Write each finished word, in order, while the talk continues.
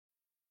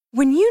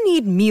When you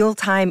need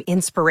mealtime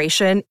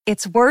inspiration,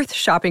 it's worth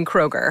shopping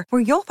Kroger,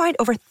 where you'll find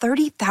over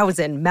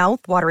 30,000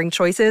 mouth-watering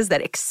choices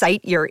that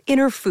excite your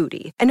inner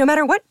foodie. And no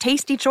matter what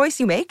tasty choice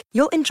you make,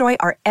 you'll enjoy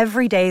our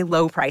everyday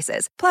low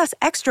prices, plus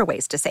extra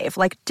ways to save,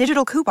 like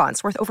digital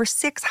coupons worth over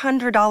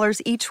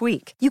 $600 each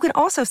week. You can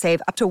also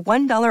save up to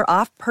 $1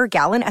 off per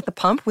gallon at the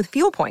pump with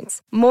fuel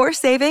points. More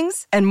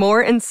savings and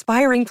more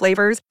inspiring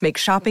flavors make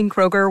shopping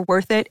Kroger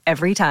worth it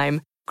every time.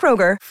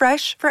 Kroger,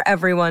 fresh for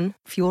everyone.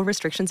 Fuel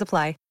restrictions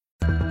apply.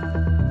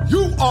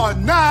 You are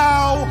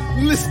now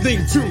listening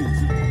to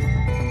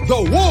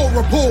the War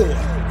Report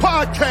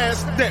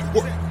Podcast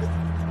Network.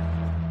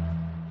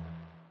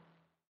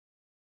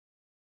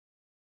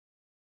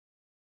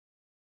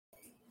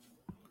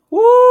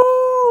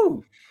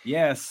 Woo!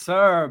 Yes,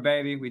 sir,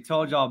 baby. We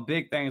told y'all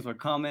big things were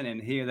coming,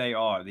 and here they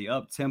are. The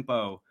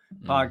Up-Tempo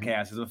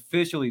podcast is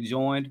officially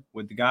joined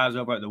with the guys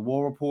over at the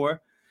War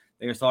Report.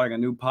 They are starting a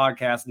new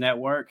podcast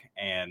network,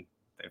 and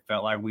they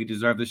felt like we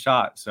deserved a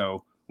shot.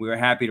 So we are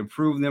happy to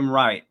prove them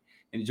right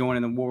and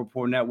joining the War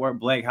Report Network.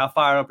 Blake, how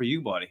fired up are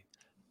you, buddy?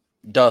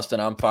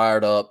 Dustin, I'm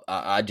fired up.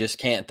 I just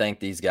can't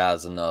thank these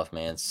guys enough,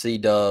 man.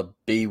 C-Dub,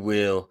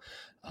 B-Will,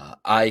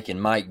 Ike,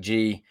 and Mike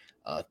G,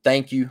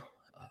 thank you.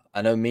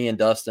 I know me and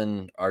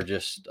Dustin are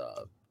just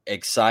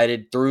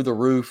excited through the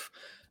roof,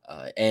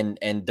 and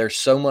there's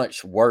so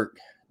much work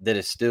that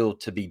is still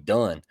to be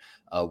done.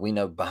 We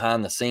know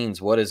behind the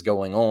scenes what is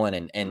going on,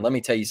 and let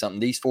me tell you something.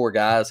 These four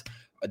guys,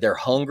 they're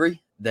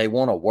hungry. They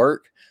want to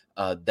work.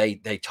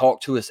 They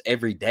talk to us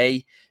every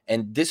day,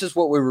 and this is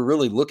what we were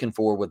really looking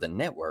for with the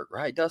network,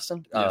 right,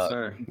 Dustin? Yes,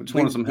 sir. We just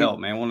wanted some help,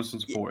 man. Wanted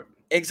some support.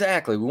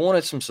 Exactly. We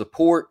wanted some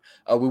support.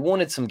 We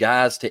wanted some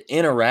guys to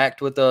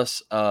interact with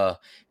us.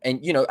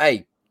 And, you know,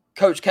 hey,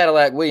 Coach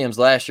Cadillac Williams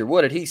last year,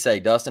 what did he say,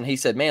 Dustin? He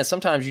said, man,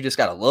 sometimes you just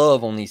got to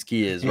love on these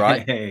kids,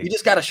 right? You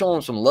just got to show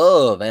them some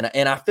love.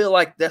 And I feel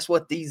like that's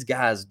what these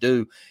guys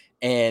do.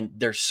 And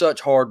they're such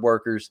hard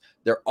workers.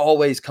 They're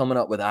always coming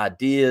up with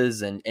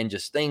ideas and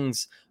just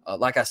things,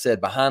 like I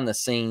said, behind the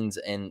scenes.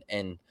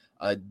 And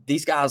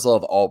these guys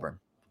love Auburn.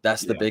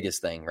 That's the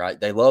biggest thing, right?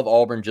 They love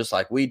Auburn just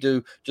like we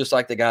do, just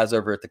like the guys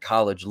over at the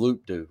College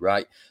Loop do,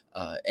 right?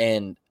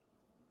 And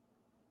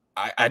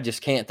I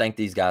just can't thank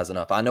these guys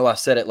enough. I know I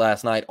said it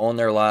last night on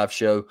their live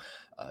show,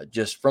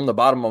 just from the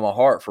bottom of my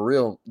heart, for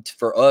real,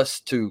 for us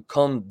to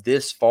come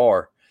this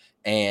far.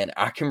 And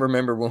I can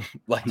remember when,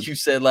 like you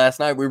said last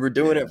night, we were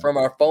doing it from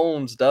our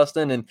phones,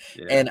 Dustin.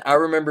 And I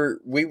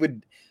remember we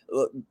would,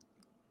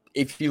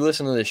 if you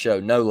listen to this show,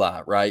 no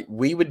lie, right?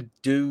 We would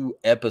do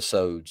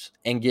episodes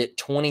and get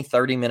 20,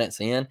 30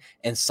 minutes in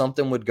and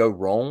something would go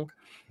wrong.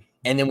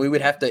 And then we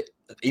would have to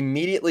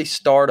immediately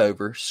start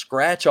over,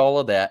 scratch all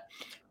of that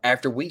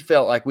after we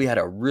felt like we had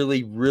a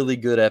really, really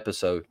good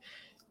episode.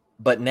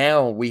 But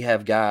now we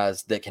have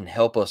guys that can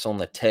help us on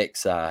the tech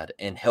side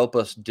and help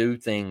us do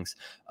things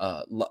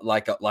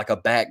like a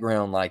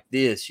background like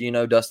this, you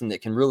know, Dustin,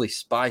 that can really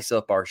spice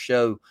up our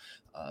show.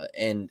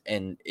 And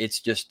it's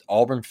just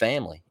Auburn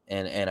family.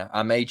 And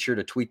I made sure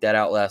to tweet that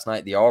out last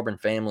night. The Auburn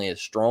family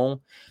is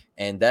strong.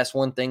 And that's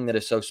one thing that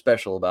is so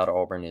special about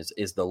Auburn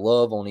is the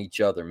love on each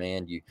other,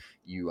 man.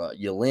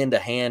 You lend a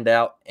hand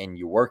out and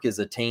you work as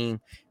a team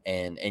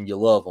and you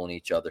love on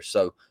each other.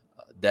 So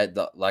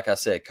like I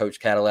said, Coach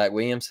Cadillac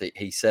Williams,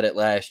 he said it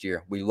last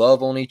year. We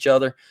love on each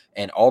other,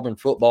 and Auburn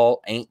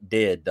football ain't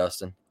dead,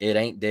 Dustin. It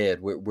ain't dead.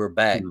 We're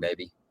back,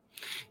 baby.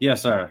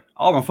 Yes, sir.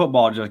 Auburn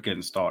football just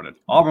getting started.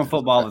 Auburn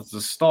football is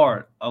the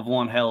start of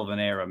one hell of an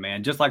era,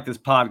 man. Just like this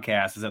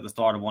podcast is at the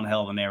start of one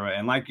hell of an era.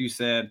 And like you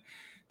said,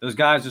 those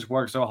guys just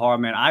work so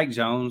hard, man. Ike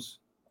Jones,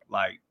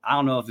 like, I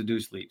don't know if the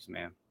dude sleeps,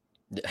 man.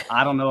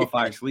 I don't know if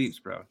Ike sleeps,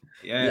 bro.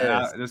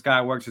 This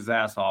guy works his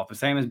ass off. The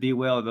same as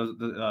B-Will,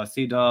 the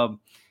C-Dub,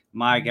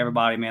 Mike,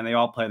 everybody, man, they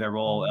all play their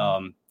role.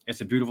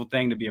 It's a beautiful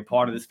thing to be a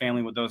part of this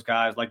family with those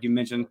guys. Like you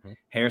mentioned,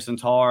 Harrison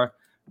Tarr,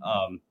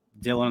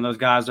 Dylan and those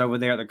guys over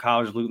there at the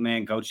College Loop,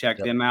 man, go check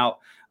them out.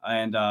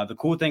 And the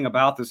cool thing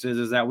about this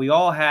is that we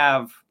all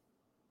have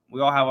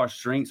our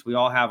strengths. We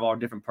all have our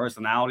different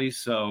personalities.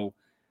 So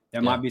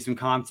there might be some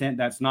content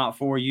that's not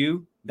for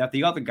you that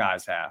the other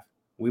guys have.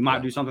 We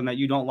might do something that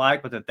you don't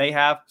like, but that they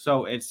have.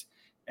 So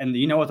and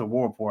you know what the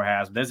War Report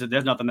has.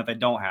 There's nothing that they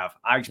don't have.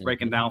 Ike's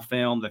breaking down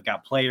film. They've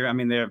got player. I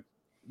mean,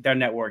 their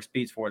network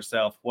speaks for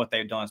itself. What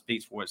they've done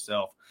speaks for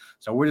itself.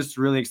 So we're just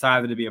really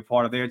excited to be a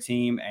part of their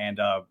team and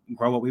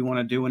grow what we want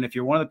to do. And if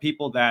you're one of the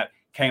people that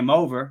came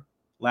over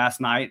last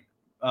night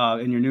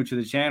and you're new to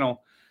the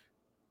channel,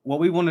 what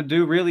we want to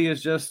do really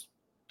is just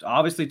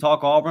obviously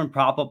talk Auburn,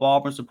 prop up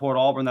Auburn, support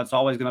Auburn. That's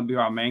always going to be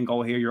our main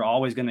goal here. You're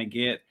always going to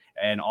get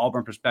an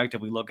Auburn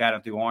perspective. We look at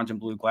it through orange and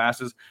blue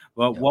glasses.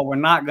 But what we're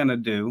not going to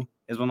do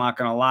is we're not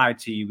going to lie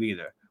to you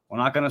either. We're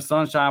not going to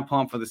sunshine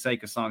pump for the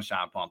sake of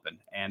sunshine pumping.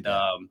 And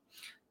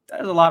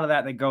there's a lot of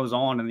that goes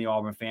on in the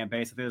Auburn fan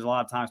base. There's a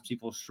lot of times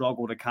people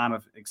struggle to kind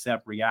of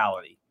accept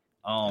reality.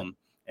 And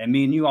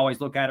me and you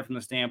always look at it from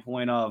the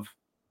standpoint of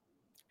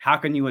how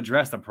can you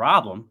address the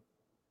problem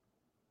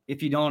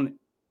if you don't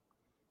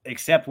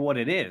accept what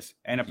it is.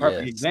 And a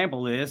perfect Yes.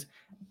 example is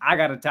I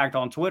got attacked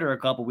on Twitter a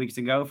couple weeks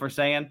ago for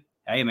saying,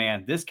 hey,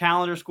 man, this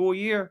calendar school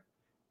year,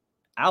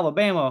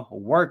 Alabama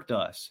worked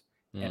us.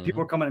 And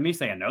people are coming at me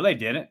saying, no, they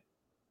didn't.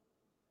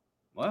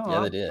 Well,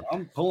 Yeah, they did.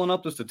 I'm pulling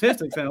up the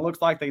statistics and it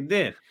looks like they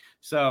did.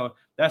 So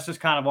that's just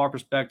kind of our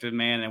perspective,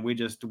 man. And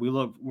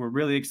we're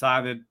really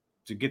excited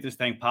to get this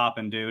thing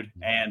popping, dude.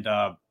 And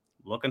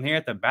looking here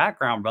at the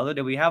background, brother,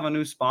 do we have a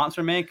new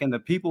sponsor, man? Can the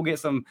people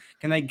can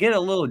they get a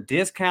little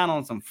discount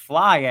on some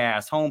fly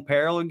ass home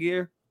apparel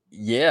gear?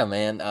 Yeah,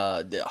 man.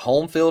 The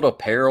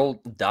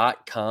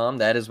homefieldapparel.com.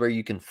 That is where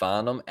you can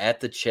find them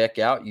at the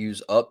checkout.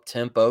 Use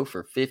UpTempo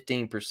for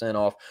 15%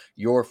 off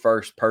your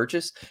first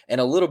purchase. And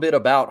a little bit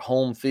about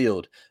Home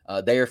Field.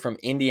 They are from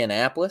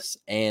Indianapolis,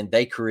 and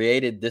they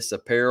created this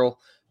apparel,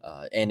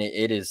 and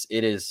it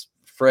is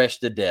fresh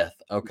to death.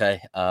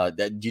 Okay,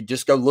 that you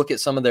just go look at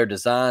some of their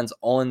designs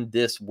on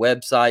this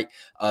website.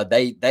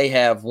 They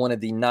have one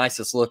of the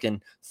nicest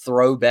looking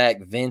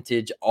throwback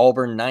vintage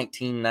Auburn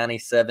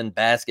 1997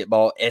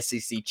 basketball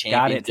SEC championship.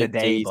 Got it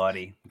today, tees.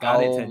 buddy.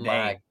 Got it today.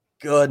 My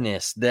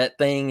goodness, that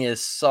thing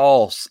is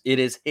sauce. It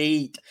is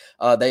heat.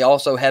 They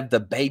also have the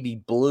baby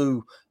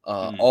blue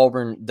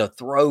Auburn, the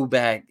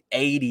throwback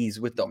 80s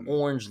with the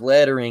orange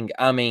lettering.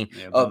 I mean,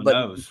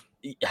 knows.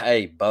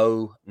 Hey,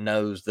 Bo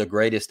knows, the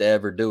greatest to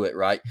ever do it,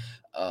 right?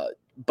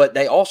 But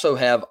they also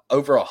have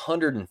over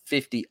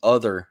 150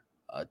 other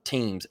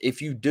teams.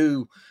 If you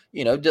do,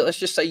 let's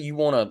just say you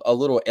want a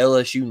little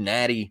LSU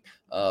Natty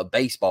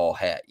baseball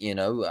hat.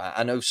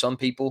 I know some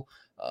people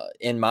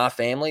in my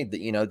family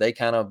that, they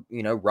kind of,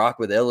 rock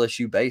with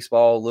LSU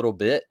baseball a little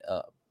bit.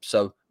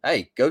 So,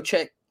 hey, go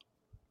check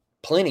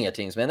plenty of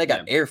teams, man. They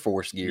got Air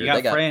Force gear. You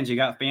got friends, you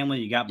got family,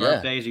 you got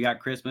birthdays, you got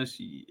Christmas.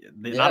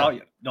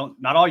 Not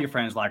all your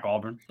friends like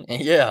Auburn.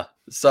 Yeah.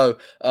 So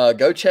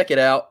go check it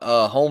out.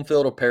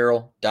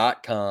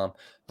 Homefieldapparel.com.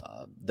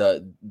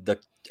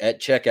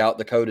 At checkout,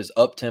 the code is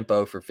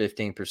UpTempo for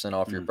 15%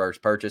 off your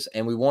first purchase.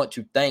 And we want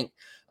to thank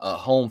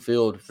Home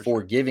Field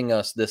for giving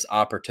us this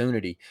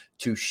opportunity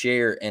to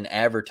share and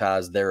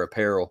advertise their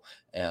apparel.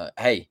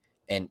 Hey,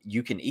 and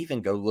you can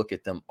even go look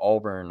at them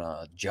Auburn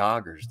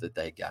joggers that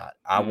they got.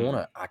 I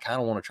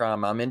kind of want to try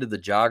them. I'm into the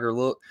jogger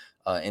look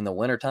in the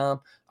wintertime.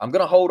 I'm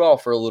going to hold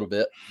off for a little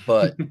bit,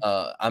 but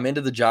I'm into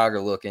the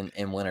jogger look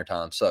in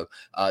wintertime. So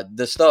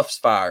the stuff's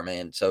fire,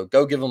 man. So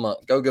go give them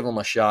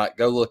a shot.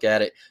 Go look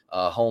at it.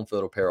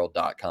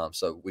 Homefieldapparel.com.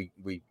 So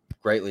we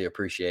greatly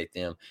appreciate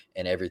them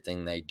and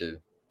everything they do.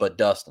 But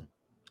Dustin,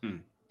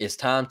 it's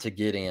time to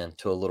get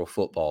into a little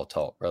football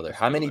talk, brother.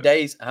 How many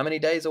days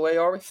away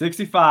are we?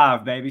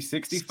 65, baby.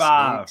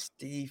 65.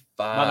 65.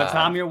 By the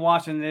time you're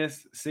watching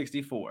this,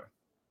 64.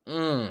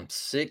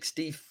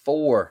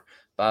 64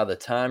 by the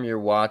time you're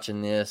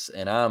watching this,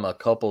 and I'm a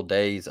couple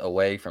days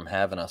away from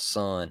having a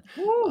son.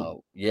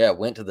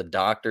 Went to the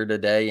doctor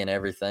today and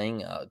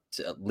everything.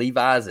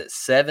 Levi's at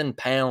 7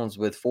 pounds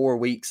with 4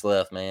 weeks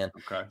left, man.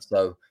 Okay.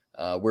 So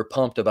we're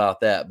pumped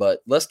about that.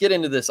 But let's get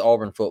into this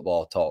Auburn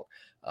football talk.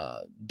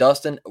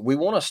 Dustin, we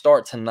want to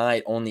start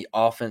tonight on the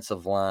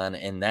offensive line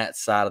and that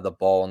side of the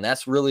ball, and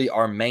that's really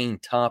our main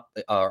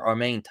topic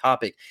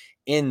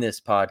in this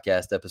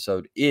podcast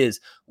episode is,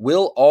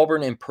 will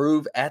Auburn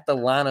improve at the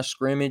line of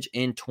scrimmage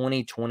in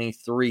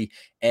 2023?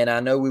 And I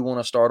know we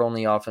want to start on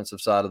the offensive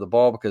side of the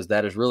ball because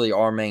that is really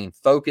our main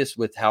focus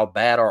with how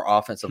bad our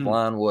offensive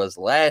line was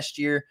last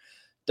year.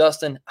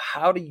 Dustin,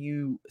 how do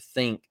you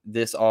think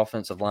this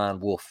offensive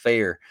line will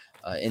fare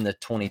in the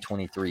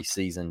 2023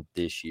 season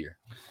this year?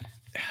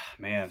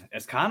 Man,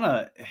 it's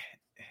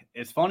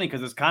funny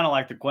because it's kind of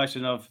like the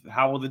question of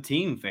how will the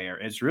team fare?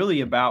 It's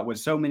really about, with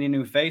so many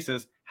new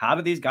faces, how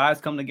do these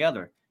guys come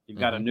together? You've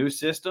got a new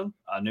system,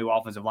 a new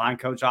offensive line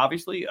coach,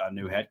 obviously, a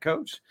new head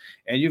coach.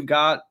 And you've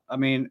got,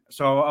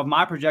 so of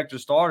my projected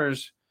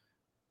starters,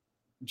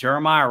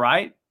 Jeremiah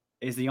Wright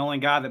is the only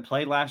guy that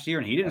played last year,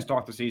 and he didn't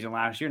start the season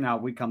last year. Now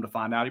we come to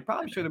find out he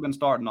probably should have been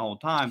starting the whole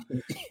time.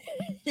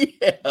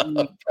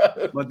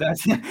 But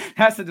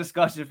that's a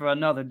discussion for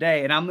another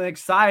day. And I'm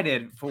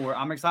excited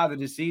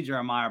to see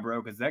Jeremiah,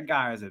 bro, because that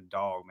guy is a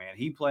dog, man.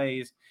 He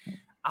plays.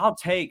 I'll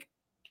take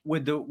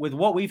with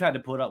what we've had to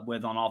put up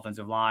with on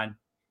offensive line.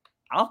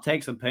 I'll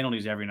take some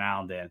penalties every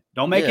now and then.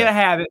 Don't make it a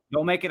habit.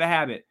 Don't make it a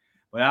habit.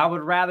 But I would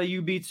rather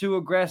you be too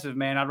aggressive,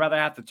 man. I'd rather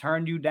have to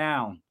turn you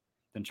down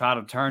than try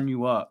to turn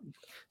you up.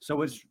 So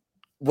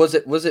was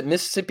it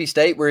Mississippi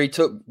State where he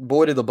took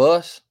Boy to the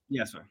bus?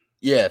 Yes, sir.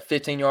 Yeah,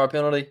 15-yard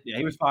penalty. Yeah,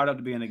 he was fired up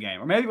to be in the game.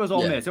 Or maybe it was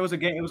Ole Miss. It was a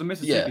game. It was a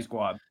Mississippi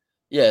squad.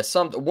 Yeah,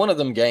 one of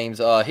them games.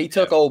 He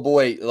took old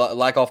boy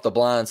like off the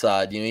blind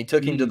side. He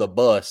took him to the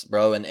bus,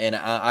 bro, and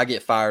I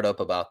get fired up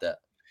about that.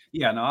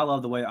 Yeah, no, I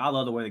love the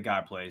way the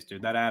guy plays,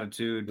 dude. That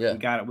attitude,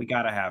 we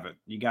gotta have it.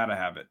 You gotta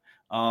have it.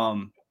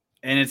 And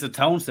it's a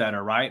tone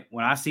setter, right?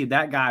 When I see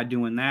that guy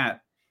doing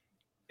that,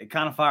 it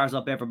kind of fires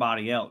up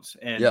everybody else.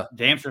 And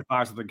damn sure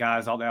fires up the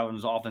guys out there on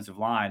his offensive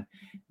line.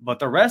 But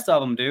the rest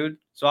of them, dude.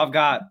 So I'm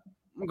gonna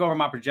go over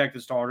my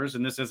projected starters,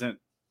 and this isn't,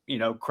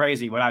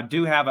 crazy, but I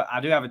do have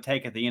a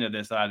take at the end of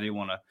this that I do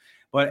want to.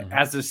 But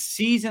as the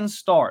season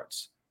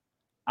starts,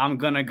 I'm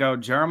going to go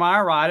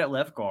Jeremiah Wright at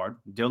left guard,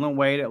 Dylan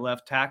Wade at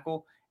left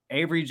tackle,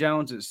 Avery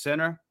Jones at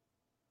center,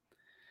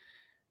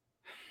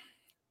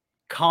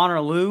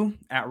 Connor Lew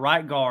at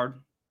right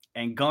guard,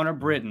 and Gunnar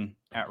Britton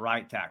at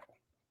right tackle.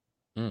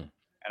 And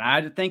I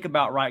had to think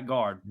about right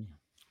guard,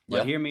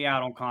 but hear me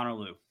out on Connor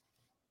Lew.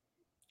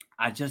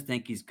 I just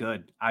think he's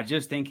good. I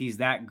just think he's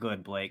that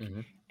good, Blake.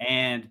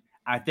 And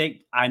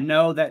I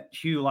know that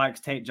Hugh likes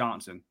Tate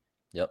Johnson.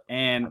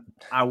 And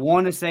I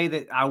want to say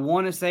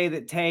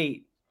that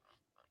Tate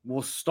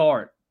will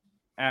start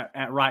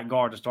at right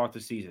guard to start the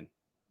season.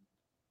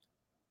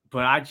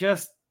 But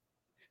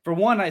for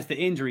one, it's the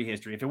injury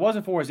history. If it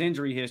wasn't for his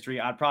injury history,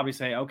 I'd probably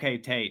say, okay,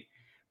 Tate.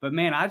 But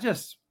man, I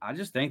just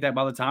think that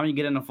by the time you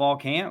get into fall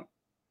camp,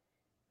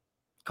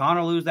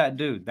 Connor Lew's that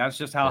dude. That's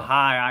just how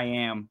high I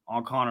am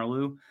on Connor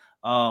Lew.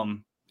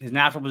 His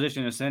natural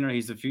position is center.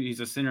 He's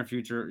a center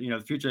future,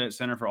 the future at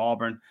center for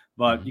Auburn.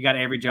 But you got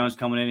Avery Jones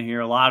coming in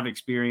here, a lot of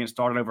experience,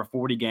 started over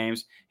 40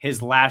 games.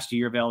 His last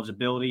year of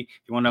eligibility.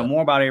 If you want to know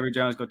more about Avery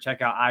Jones, go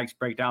check out Ike's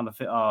break down the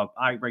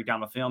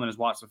film and his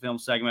Watch the Film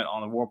segment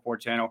on the War Report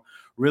channel.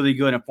 Really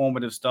good,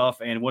 informative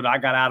stuff. And what I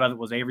got out of it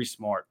was Avery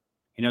smart.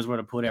 He knows where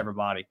to put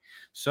everybody.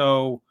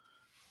 So,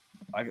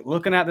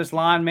 looking at this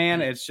line,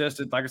 man, it's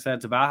like I said,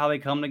 it's about how they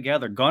come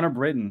together. Gunnar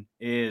Britton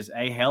is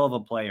a hell of a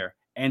player.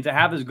 And to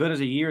have as good as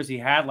a year as he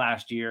had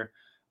last year,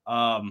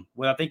 I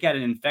think he had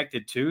an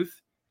infected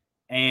tooth,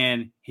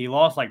 and he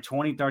lost like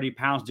 20, 30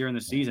 pounds during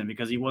the season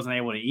because he wasn't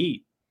able to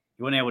eat.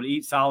 He wasn't able to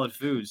eat solid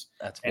foods.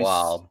 That's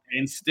wild.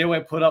 And still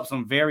it put up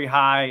some very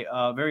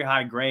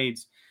high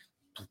grades,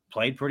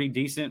 played pretty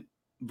decent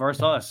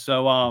versus us.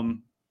 So,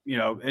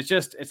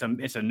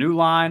 it's a new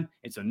line.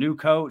 It's a new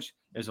coach.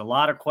 There's a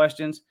lot of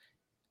questions.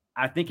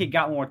 I think it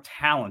got more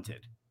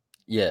talented.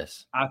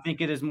 Yes. I think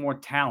it is more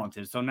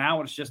talented. So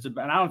now it's just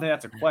about, and I don't think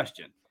that's a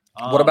question.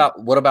 What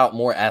about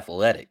more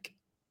athletic?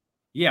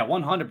 Yeah,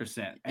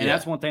 100%. And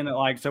that's one thing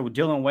that so with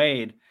Dylan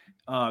Wade,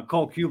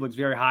 Cole Kublik's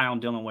very high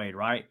on Dylan Wade,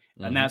 right?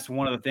 And that's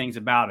one of the things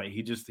about it.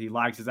 He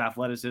likes his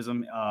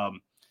athleticism.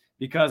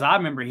 Because I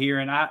remember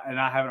hearing, I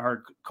haven't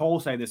heard Cole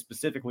say this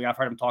specifically. I've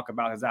heard him talk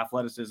about his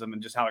athleticism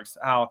and just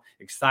how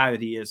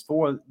excited he is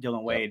for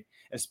Dylan Wade,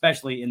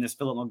 especially in this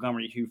Philip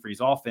Montgomery Hugh Freeze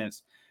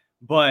offense.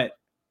 But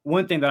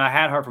one thing that I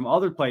had heard from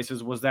other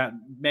places was that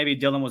maybe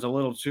Dylan was a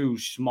little too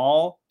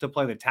small to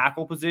play the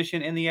tackle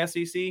position in the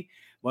SEC.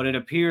 But it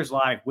appears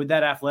like with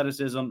that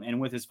athleticism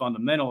and with his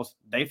fundamentals,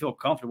 they feel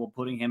comfortable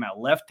putting him at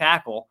left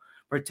tackle,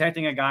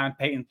 protecting a guy in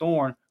Peyton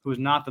Thorne who's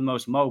not the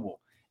most mobile.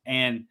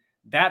 And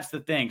that's the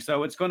thing.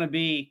 So it's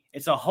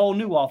a whole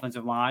new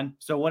offensive line.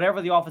 So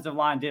whatever the offensive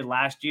line did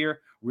last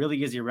year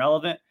really is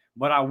irrelevant.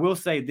 But I will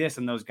say this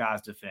in those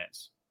guys'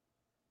 defense.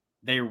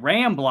 They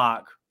ran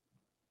block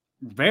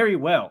very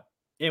well.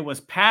 It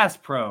was pass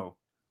pro.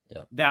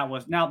 Now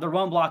the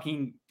run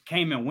blocking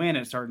came and went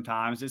at certain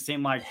times. It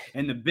seemed like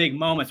in the big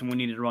moments when we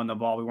needed to run the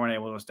ball, we weren't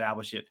able to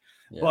establish it.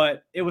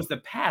 But it was the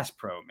pass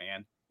pro,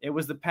 man. It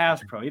was the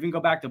pass pro. Even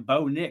go back to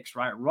Bo Nix,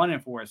 right? Running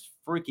for his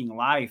freaking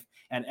life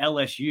at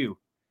LSU.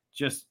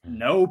 Just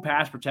no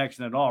pass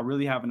protection at all,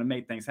 really having to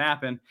make things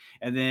happen.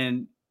 And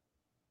then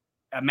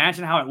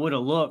imagine how it would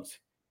have looked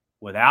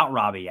without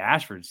Robbie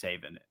Ashford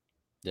saving it.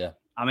 Yeah.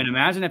 I mean,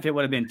 imagine if it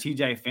would have been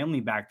TJ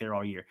Finley back there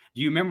all year.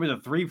 Do you remember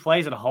the 3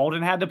 plays that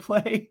Holden had to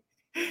play?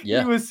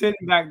 Yeah. He was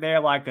sitting back there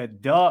like a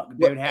duck,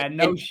 dude, had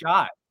no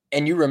shot.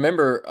 And you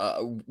remember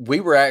we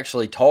were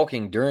actually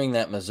talking during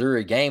that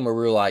Missouri game where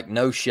we were like,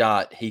 no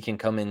shot he can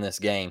come in this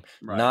game.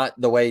 Right. Not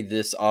the way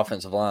this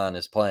offensive line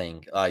is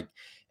playing.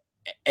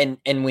 And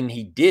when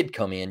he did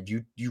come in,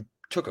 you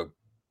took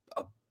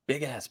a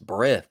big ass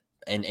breath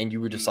and you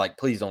were just like,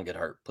 please don't get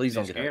hurt. Please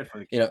don't get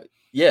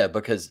hurt.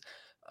 Because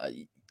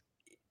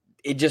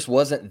it just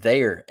wasn't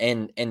there.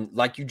 And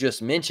like you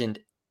just mentioned,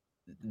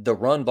 the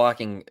run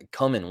blocking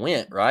come and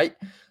went, right?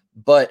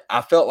 But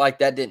I felt like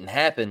that didn't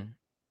happen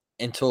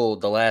until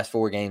the last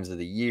 4 games of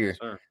the year.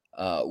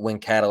 Yes, when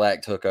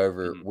Cadillac took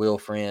over, Will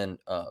Friend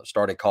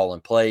started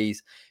calling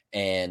plays.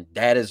 And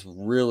that is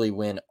really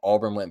when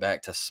Auburn went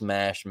back to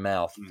smash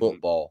mouth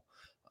football.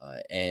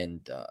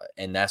 And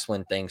that's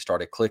when things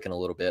started clicking a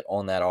little bit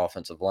on that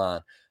offensive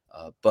line.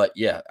 But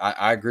yeah,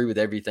 I agree with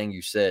everything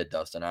you said,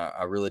 Dustin.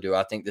 I really do.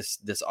 I think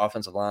this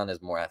offensive line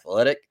is more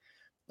athletic.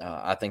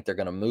 I think they're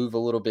going to move a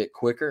little bit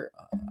quicker.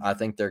 I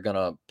think they're going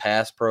to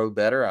pass pro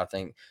better. I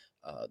think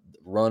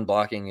run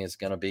blocking is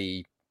going to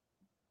be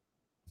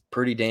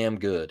pretty damn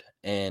good.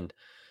 And,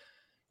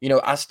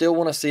 I still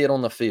want to see it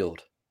on the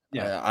field.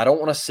 Yeah. I don't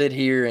want to sit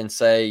here and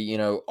say,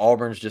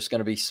 Auburn's just going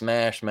to be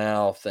smash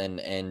mouth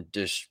and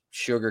just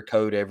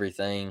sugarcoat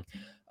everything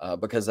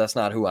because that's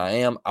not who I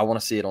am. I want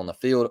to see it on the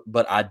field,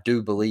 but I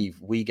do believe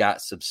we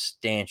got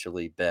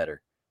substantially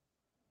better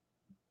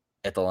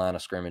at the line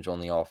of scrimmage on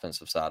the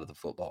offensive side of the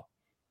football.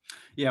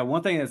 Yeah,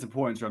 one thing that's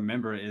important to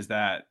remember is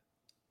that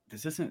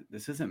this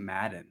isn't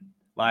Madden.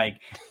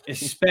 Like,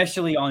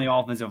 especially on the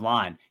offensive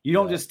line, you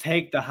don't just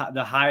take the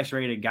highest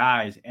rated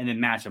guys and then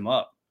match them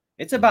up.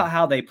 It's about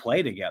how they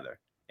play together.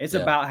 It's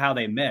about how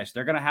they mesh.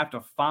 They're going to have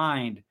to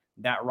find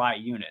that right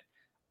unit.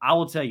 I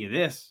will tell you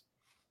this.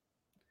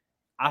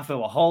 I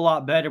feel a whole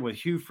lot better with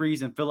Hugh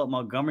Freeze and Philip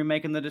Montgomery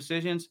making the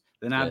decisions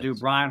than I do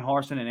Brian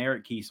Harsin and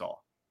Eric Kiesel.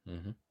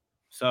 Mm-hmm.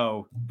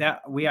 So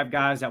that we have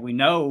guys that we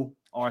know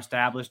are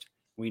established.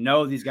 We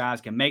know these guys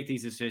can make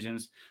these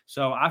decisions.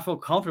 So I feel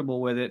comfortable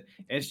with it.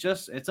 It's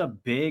a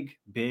big,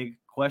 big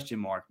question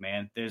mark,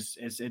 man.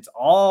 It's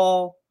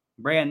all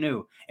brand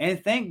new.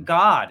 And thank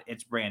God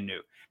it's brand new,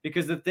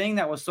 because the thing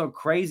that was so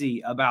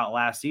crazy about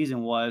last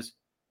season was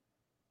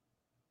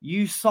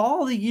you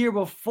saw the year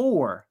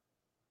before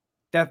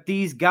that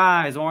these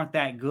guys aren't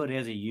that good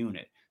as a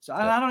unit. So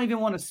I don't even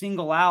want to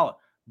single out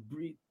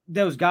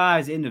those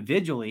guys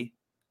individually,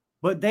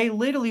 but they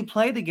literally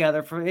played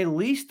together for at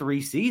least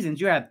 3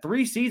 seasons. You had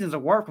 3 seasons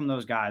of work from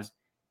those guys.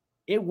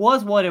 It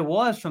was what it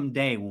was from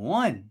day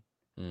one.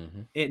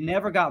 Mm-hmm. It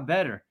never got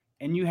better.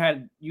 And you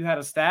had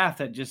a staff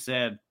that just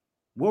said,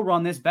 we'll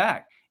run this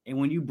back. And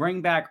when you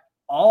bring back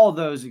all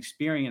those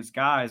experienced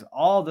guys,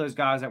 all those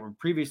guys that were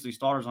previously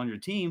starters on your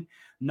team,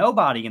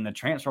 nobody in the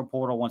transfer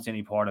portal wants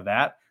any part of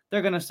that.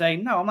 They're going to say,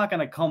 no, I'm not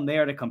going to come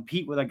there to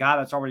compete with a guy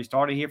that's already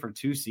started here for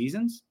 2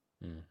 seasons.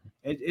 Mm-hmm.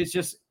 It's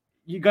just,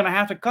 you're going to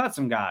have to cut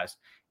some guys.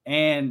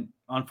 And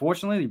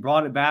unfortunately, they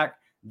brought it back.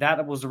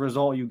 That was the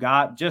result you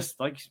got. Just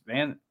like,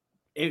 man,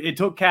 it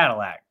took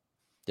Cadillac.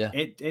 Yeah.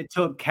 It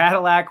took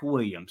Cadillac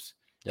Williams.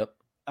 Yep.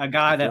 A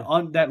guy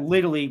that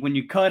literally, when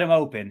you cut him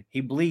open,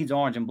 he bleeds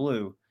orange and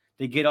blue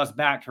to get us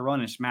back to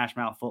running smash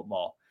mouth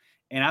football.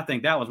 And I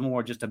think that was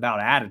more just about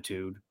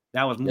attitude.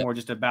 That was more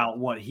just about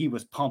what he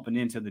was pumping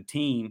into the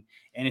team.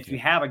 And if you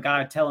have a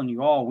guy telling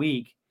you all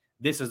week,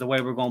 this is the way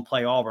we're going to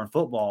play Auburn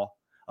football,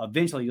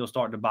 eventually you'll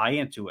start to buy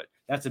into it.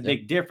 That's a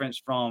big difference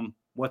from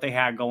what they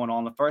had going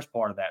on the first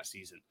part of that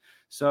season.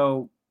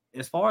 So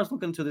as far as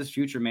looking to this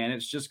future, man,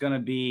 it's just going to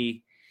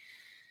be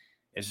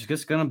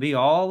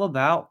all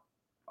about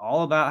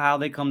how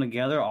they come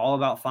together, all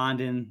about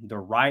finding the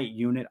right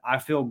unit. I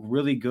feel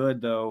really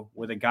good, though,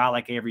 with a guy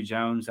like Avery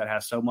Jones that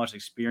has so much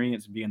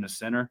experience being the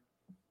center.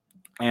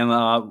 And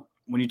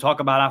when you talk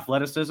about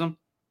athleticism,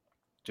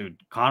 dude,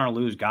 Connor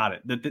Lew's got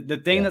it.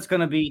 The thing that's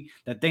going to be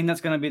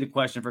the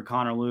question for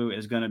Connor Lew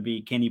is going to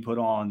be, can he put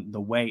on the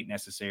weight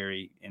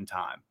necessary in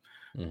time?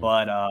 Mm-hmm.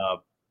 But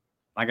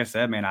like I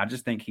said, man, I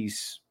just think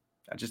he's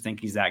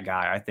that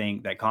guy. I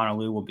think that Connor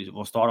Lew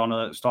will start on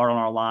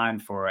our line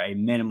for a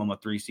minimum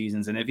of 3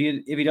 seasons. And if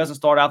he doesn't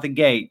start out the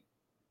gate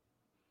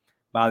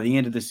by the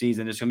end of the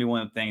season, it's going to be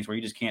one of the things where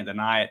you just can't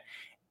deny it.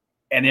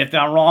 And if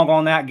I'm wrong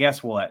on that,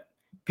 guess what?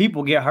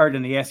 People get hurt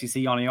in the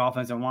SEC on the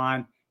offensive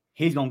line.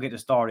 He's going to get to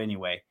start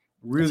anyway.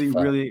 Really,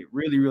 really,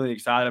 really, really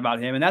excited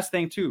about him. And that's the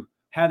thing, too.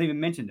 Haven't even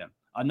mentioned him.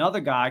 Another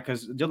guy,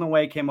 because Dylan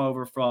Wade came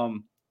over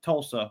from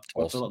Tulsa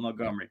with Philip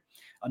Montgomery.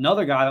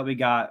 Another guy that we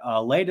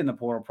got late in the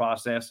portal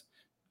process,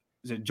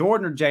 is it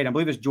Jordan or Jaden? I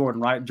believe it's Jordan,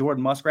 right?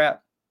 Jordan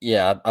Muskrat?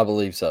 Yeah, I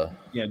believe so.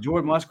 Yeah,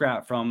 Jordan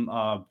Muskrat from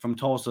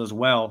Tulsa as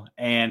well.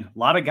 And a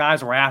lot of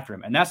guys were after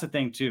him. And that's the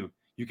thing, too.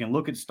 You can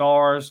look at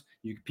stars.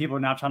 People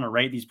are now trying to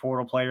rate these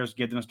portal players,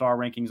 give them star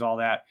rankings, all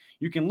that.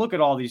 You can look at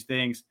all these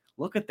things.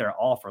 Look at their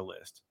offer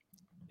list.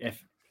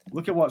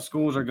 Look at what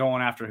schools are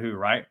going after who,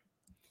 right?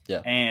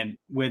 Yeah. And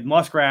with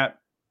Muskrat,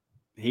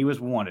 he was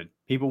wanted.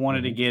 People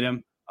wanted to get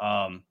him.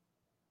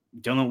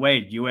 Dylan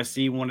Wade,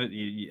 USC wanted.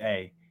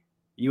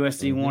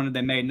 USC wanted.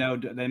 They made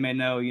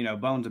no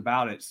bones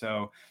about it.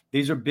 So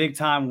these are big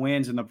time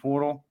wins in the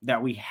portal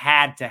that we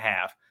had to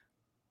have.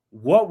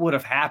 What would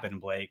have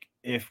happened, Blake,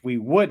 if we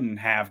wouldn't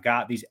have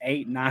got these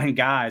 8-9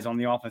 guys on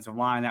the offensive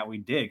line that we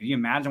did? Can you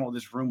imagine what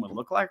this room would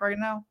look like right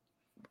now?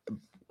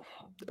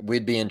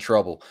 We'd be in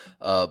trouble.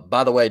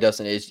 By the way,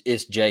 Dustin,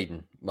 it's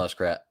Jaden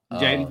Muskrat.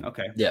 Jaden,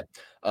 okay. Yeah.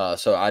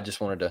 So I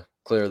just wanted to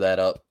clear that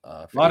up.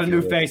 A lot of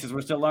new faces. We're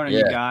still learning,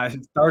 you guys.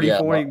 30,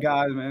 40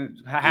 guys, man.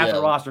 Half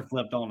the roster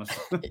flipped on us.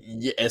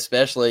 Yeah,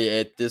 especially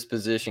at this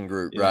position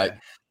group, right?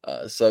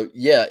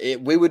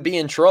 We would be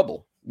in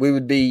trouble. We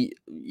would be,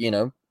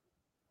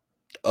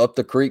 up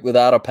the creek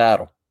without a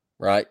paddle,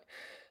 right?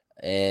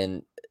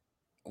 And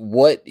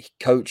what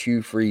Coach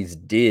Hugh Freeze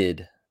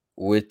did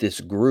with this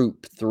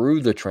group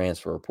through the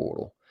transfer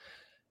portal,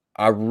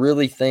 I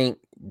really think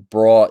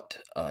brought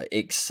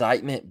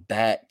excitement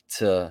back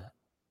to,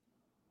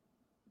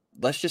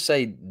 let's just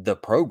say, the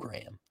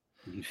program,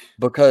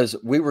 because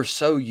we were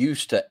so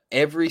used to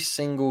every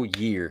single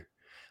year.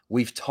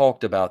 We've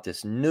talked about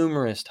this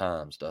numerous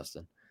times,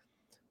 Dustin.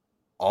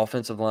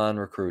 Offensive line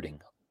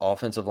recruiting.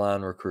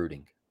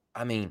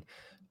 I mean,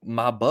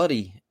 my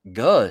buddy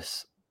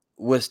Gus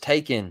was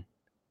taking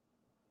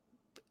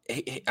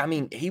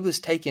he was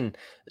taking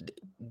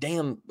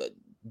damn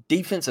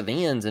defensive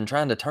ends and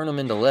trying to turn them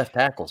into left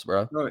tackles,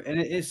 bro. And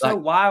it's so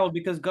wild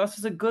because Gus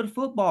is a good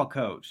football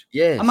coach.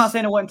 Yes. I'm not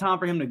saying it wasn't time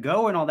for him to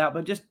go and all that,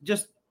 but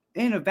just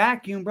in a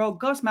vacuum, bro,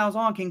 Gus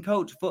Malzahn can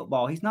coach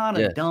football. He's not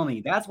a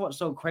dummy. That's what's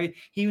so crazy.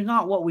 He's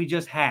not what we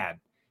just had.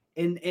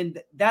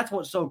 And that's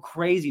what's so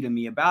crazy to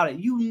me about it.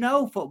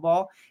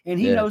 Football, and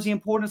he knows the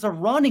importance of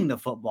running the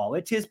football.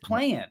 It's his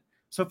plan.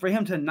 So for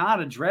him to not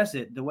address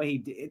it the way he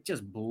did, it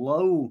just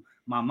blew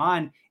my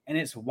mind. And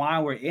it's why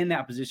we're in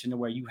that position to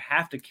where you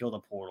have to kill the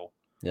portal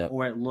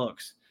or it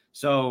looks.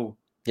 So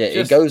Yeah,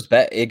 Just,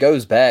 it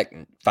goes back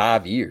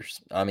 5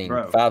 years. I mean,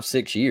 bro.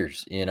 5-6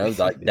 years,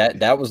 like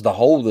that was the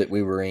hole that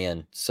we were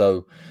in.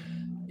 So,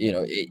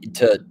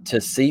 to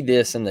see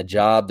this and the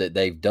job that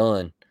they've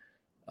done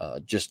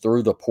just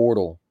through the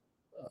portal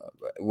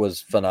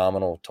was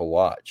phenomenal to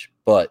watch.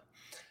 But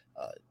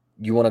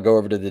you want to go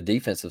over to the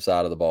defensive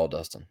side of the ball,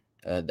 Dustin?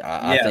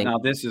 I think now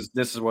this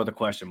is where the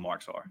question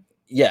marks are.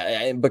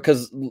 Yeah,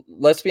 because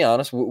let's be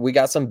honest, we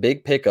got some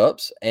big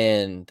pickups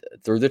and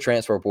through the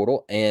transfer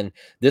portal, and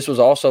this was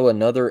also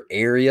another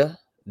area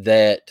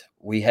that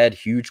we had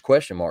huge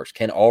question marks.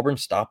 Can Auburn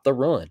stop the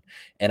run?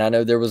 And I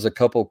know there was a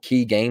couple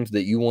key games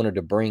that you wanted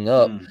to bring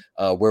up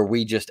where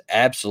we just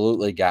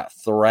absolutely got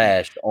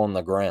thrashed on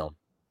the ground.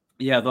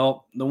 Yeah, the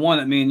one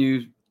that me and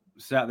you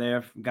sat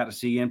there, got to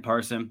see in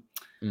person.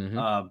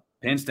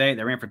 Penn State,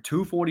 they ran for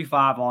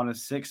 245 on a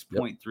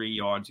 6.3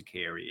 yards a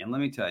carry. And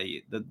let me tell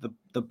you,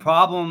 the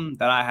problem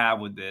that I have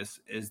with this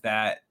is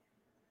that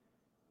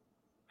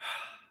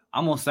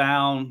I'm gonna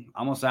sound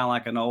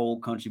like an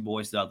old country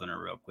boy Southerner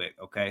real quick,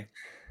 okay?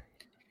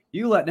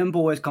 You let them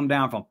boys come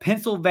down from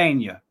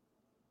Pennsylvania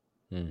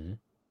in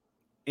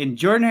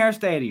Jordan-Hare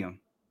Stadium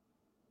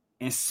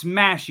and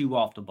smash you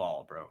off the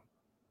ball, bro.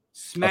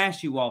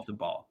 Smash you off the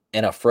ball.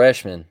 And a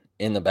freshman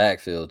in the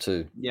backfield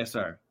too. Yes,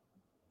 sir.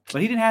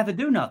 But he didn't have to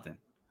do nothing.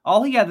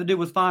 All he had to do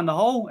was find the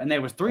hole, and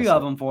there was three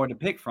of them for it to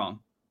pick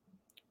from.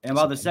 And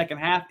by the second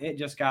half, it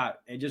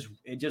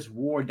just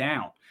wore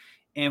down.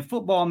 And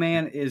football,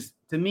 man, is,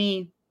 to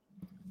me,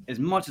 as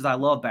much as I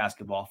love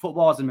basketball,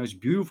 football is the most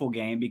beautiful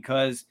game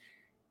because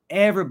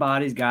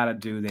everybody's got to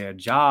do their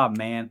job,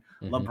 man.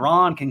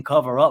 LeBron can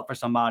cover up for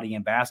somebody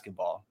in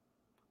basketball.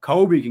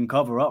 Kobe can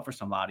cover up for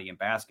somebody in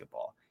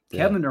basketball.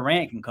 Kevin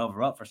Durant can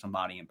cover up for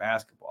somebody in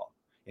basketball.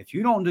 If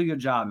you don't do your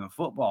job in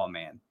football,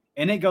 man,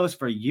 and it goes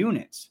for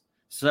units.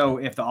 So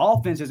if the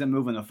offense isn't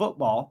moving the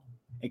football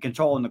and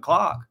controlling the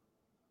clock,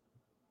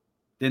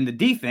 then the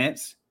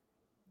defense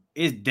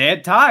is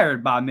dead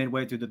tired by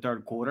midway through the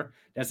third quarter.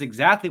 That's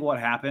exactly what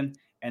happened.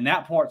 And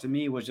that part to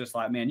me was just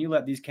like, man, you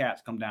let these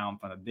cats come down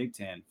from the Big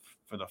Ten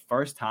for the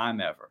first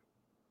time ever.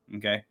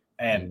 Okay.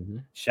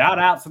 And shout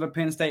out to the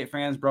Penn State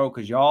fans, bro,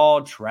 because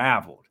y'all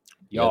traveled.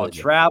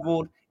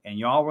 Traveled. And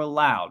y'all were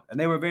loud. And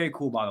they were very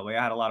cool, by the way.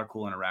 I had a lot of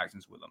cool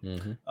interactions with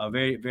them. A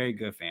very, very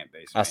good fan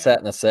base. I sat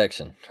in a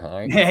section. All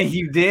right. Yeah,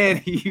 you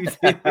did. You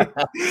did.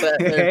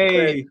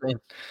 Hey.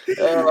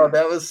 Oh,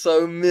 that was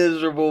so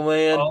miserable,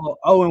 man. Oh,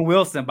 Owen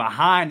Wilson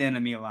behind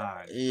enemy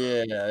line.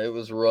 Yeah, it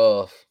was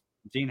rough.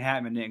 Gene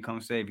Hackman didn't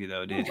come save you,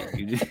 though, did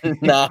you?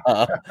 Nah.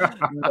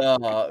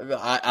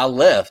 I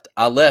left.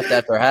 I left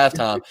after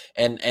halftime.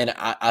 And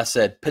I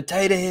said,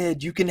 Potato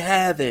Head, you can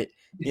have it.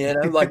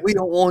 Like, we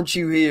don't want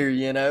you here,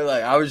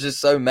 like I was just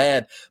so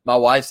mad. My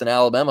wife's an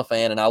Alabama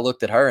fan, and I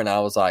looked at her and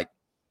I was like,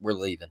 we're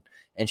leaving.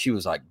 And she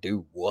was like,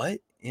 do what?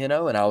 And I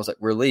was like,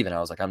 we're leaving. I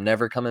was like, I'm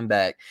never coming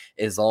back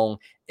as long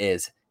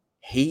as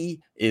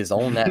he is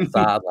on that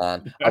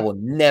sideline. I will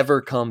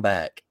never come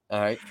back. All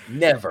right.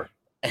 Never.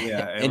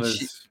 Yeah. And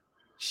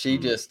she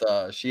just,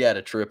 she had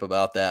a trip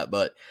about that,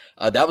 but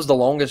that was the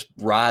longest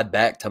ride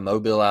back to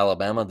Mobile,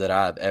 Alabama that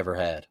I've ever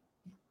had.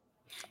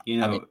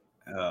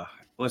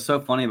 What's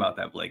so funny about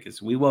that, Blake,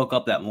 is we woke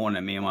up that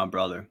morning, me and my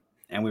brother,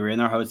 and we were in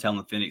our hotel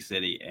in Phoenix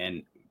City,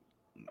 and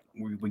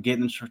we get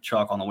in the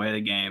truck on the way to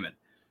the game, and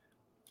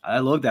I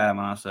looked at him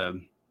and I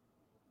said,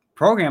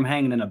 program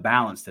hanging in a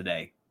balance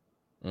today.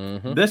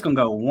 This can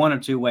go one or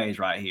two ways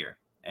right here.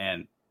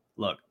 And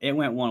look, it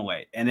went one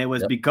way, and it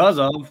was because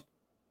of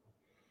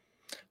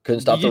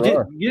couldn't stop the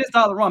run. You didn't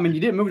stop the run. I mean,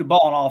 you didn't move the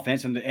ball on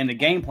offense, and the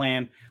game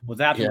plan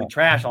was absolutely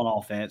trash on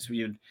offense.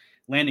 You'd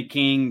Landon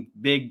King,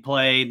 big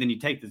play. Then you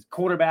take the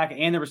quarterback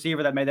and the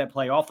receiver that made that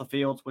play off the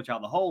field, switch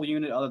out the whole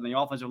unit other than the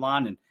offensive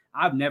line. And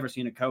I've never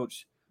seen a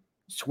coach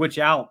switch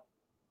out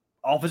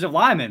offensive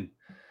linemen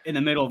in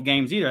the middle of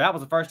games either. That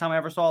was the first time I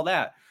ever saw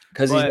that.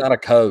 Because he's not a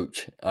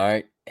coach, all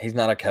right? He's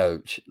not a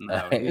coach.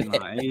 No, he's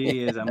not.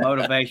 He is a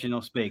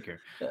motivational speaker.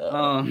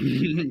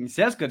 He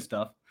says good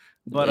stuff.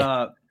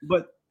 But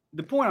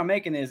the point I'm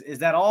making is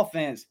that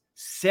offense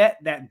set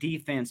that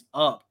defense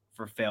up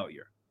for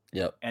failure.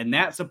 Yep. And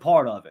that's a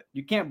part of it.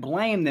 You can't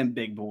blame them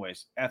big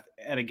boys at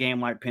a game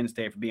like Penn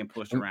State for being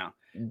pushed around.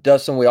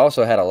 Dustin, we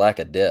also had a lack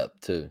of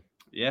depth too.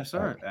 Yes,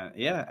 sir.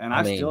 And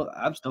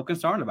I'm still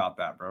concerned about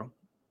that, bro.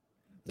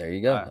 There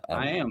you go.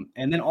 I am.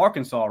 And then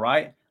Arkansas,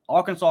 right?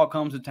 Arkansas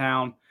comes to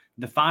town,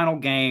 the final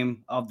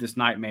game of this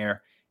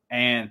nightmare,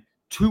 and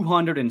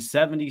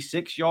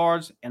 276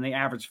 yards, and they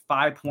average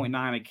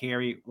 5.9 a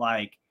carry.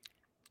 Like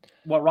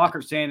what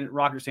Rocket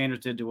Sanders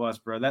did to us,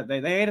 bro. That they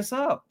ate us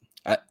up.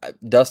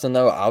 Dustin,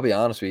 though, I'll be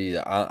honest with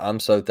you. I'm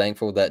so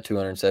thankful that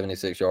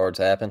 276 yards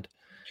happened.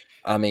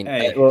 I mean,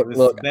 look,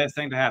 the best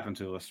thing to happen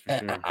to us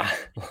for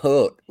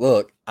sure.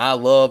 Look, I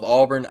love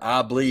Auburn.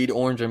 I bleed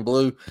orange and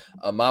blue.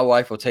 My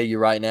wife will tell you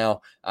right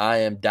now, I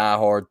am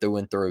diehard through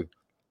and through.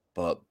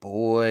 But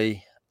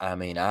boy, I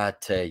mean, I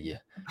tell you,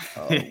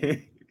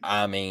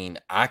 I mean,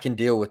 I can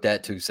deal with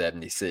that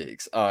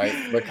 276. All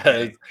right,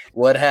 because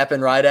what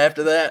happened right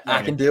after that,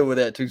 I can deal with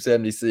that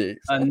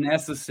 276. A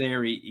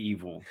necessary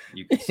evil,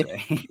 you could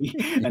say.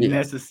 A Yeah.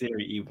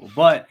 necessary evil.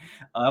 But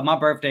my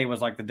birthday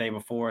was like the day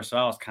before, so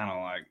I was kind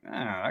of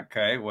like,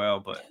 okay, well,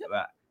 but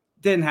I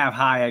didn't have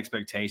high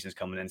expectations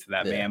coming into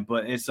that, man.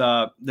 But it's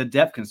the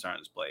depth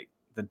concerns, Blake.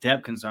 The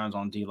depth concerns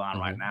on D-line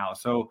right now.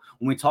 So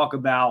when we talk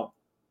about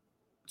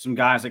some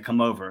guys that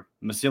come over,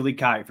 Masili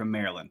Kite from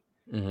Maryland,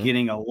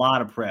 getting a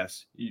lot of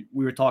press.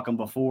 We were talking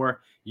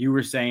before. You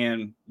were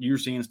saying you're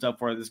seeing stuff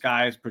where this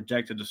guy is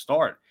projected to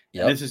start.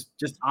 Yep. And this is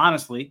just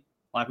honestly,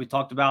 like we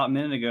talked about a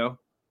minute ago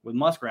with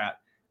Muskrat,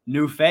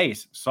 new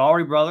face.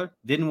 Sorry, brother.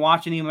 Didn't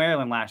watch any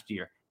Maryland last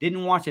year.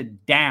 Didn't watch a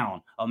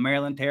down of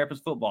Maryland Terrapins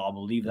football,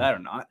 believe that or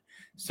not.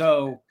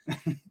 So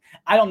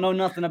I don't know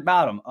nothing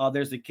about him.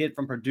 There's a kid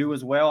from Purdue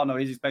as well. I know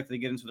he's expected to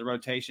get into the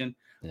rotation.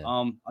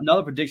 Yeah.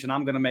 Another prediction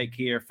I'm going to make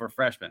here for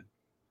freshmen.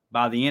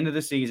 By the end of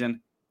the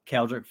season,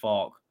 Keldrick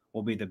Falk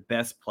will be the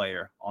best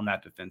player on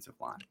that defensive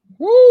line.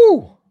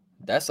 Woo!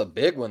 That's a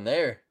big one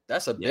there.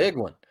 That's a big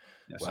one.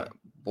 Yes, wow.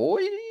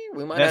 Boy,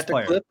 we might have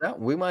to clip that.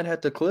 We might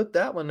have to clip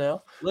that one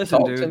now.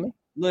 Listen, dude.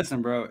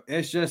 Listen, bro.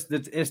 It's just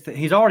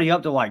he's already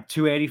up to like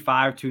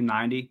 285,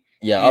 290.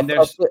 Yeah,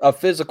 a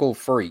physical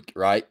freak,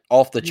 right?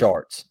 Off the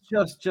charts.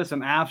 Just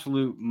an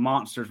absolute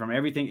monster from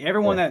everything.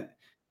 Everyone that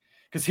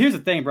 – because here's the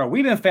thing, bro.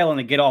 We've been failing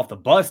to get off the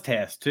buzz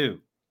test too.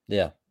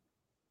 Yeah.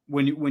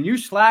 When you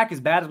slack as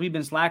bad as we've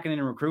been slacking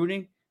in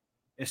recruiting,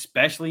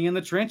 especially in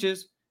the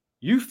trenches,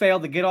 you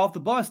failed to get off the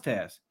bus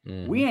test.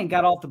 We ain't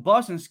got off the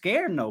bus and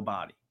scared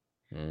nobody.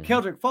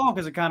 Keldrick Falk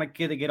is the kind of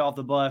kid to get off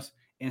the bus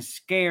and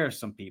scare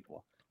some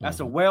people.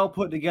 That's a well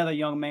put together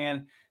young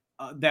man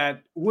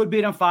that would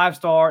be a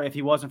 5-star if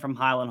he wasn't from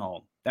Highland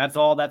Home. That's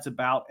all that's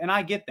about. And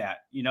I get that.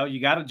 You know,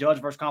 you got to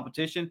judge versus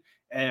competition.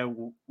 And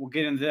we'll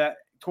get into that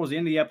towards the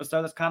end of the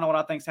episode. That's kind of what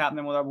I think's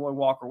happening with our boy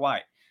Walker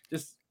White.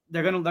 Just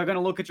they're gonna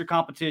look at your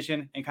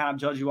competition and kind of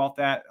judge you off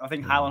that. I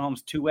think Highland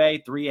Home's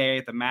 2A, 3A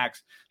at the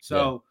max.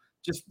 So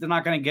just they're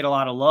not gonna get a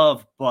lot of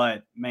love.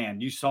 But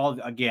man, you saw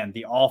again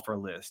the offer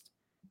list.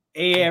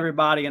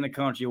 Everybody in the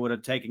country would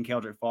have taken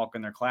Keldrick Falk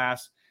in their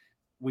class.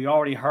 We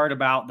already heard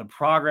about the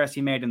progress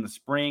he made in the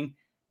spring.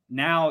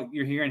 Now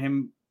you're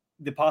hearing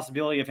the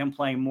possibility of him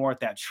playing more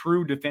at that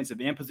true defensive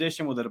end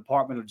position with the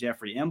department of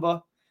Jeffrey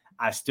Imba.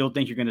 I still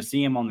think you're going to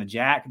see him on the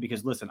jack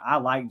because, listen, I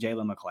like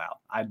Jalen McLeod.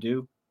 I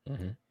do.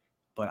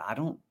 But I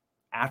don't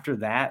 – after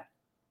that,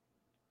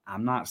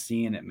 I'm not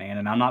seeing it, man.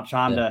 And I'm not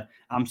trying to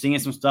 – I'm seeing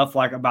some stuff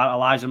like about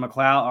Elijah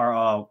McLeod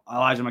or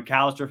Elijah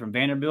McAllister from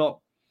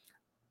Vanderbilt.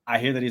 I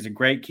hear that he's a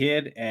great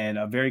kid and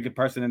a very good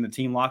person in the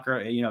team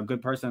locker, you know,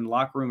 good person in the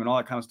locker room and all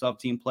that kind of stuff,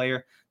 team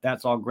player.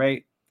 That's all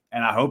great.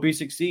 And I hope he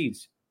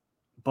succeeds.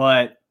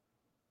 But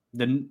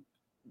the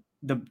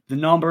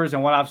numbers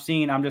and what I've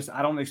seen,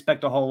 I don't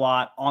expect a whole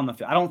lot on the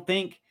field. I don't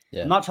think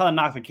I'm not trying to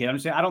knock the kid. I'm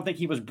just saying I don't think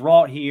he was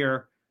brought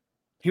here.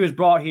 He was a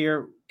plug. He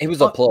was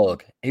a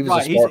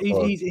spark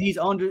plug.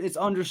 It's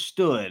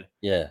understood.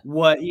 Yeah.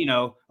 What, you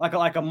know,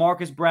 like a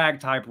Marcus Bragg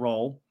type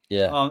role.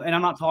 Yeah. And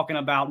I'm not talking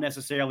about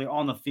necessarily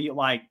on the field,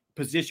 like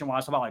position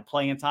wise, about like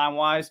playing time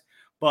wise,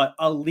 but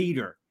a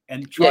leader.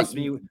 And trust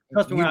me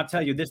when I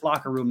tell you, this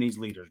locker room needs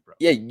leaders, bro.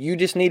 Yeah, you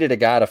just needed a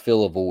guy to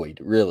fill a void,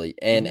 really,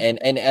 and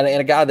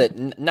a guy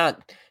that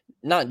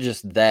not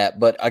just that,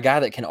 but a guy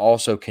that can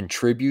also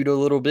contribute a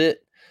little bit,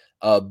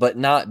 but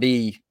not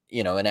be,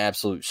 you know, an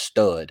absolute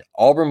stud.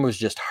 Auburn was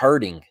just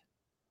hurting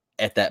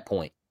at that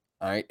point,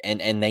 all right,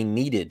 and they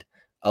needed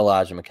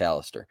Elijah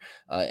McAllister,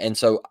 and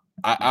so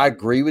I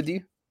agree with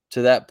you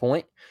to that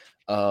point.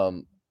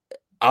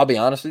 I'll be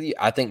honest with you,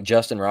 I think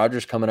Justin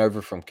Rogers coming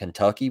over from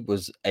Kentucky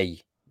was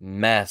a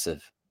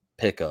massive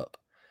pickup.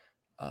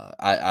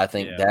 I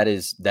think that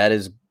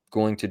is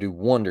going to do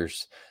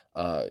wonders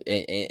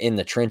in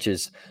the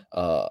trenches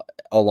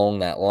along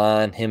that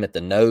line. Him at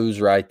the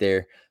nose right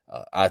there.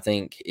 I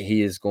think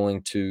he is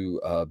going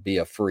to be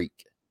a freak.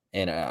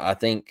 And I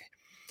think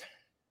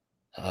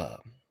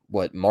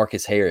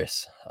Marcus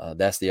Harris,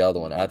 that's the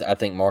other one. I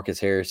think Marcus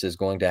Harris is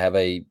going to have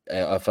a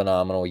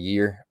phenomenal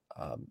year.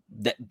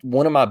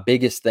 One of my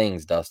biggest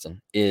things,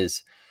 Dustin,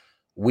 is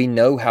we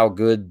know how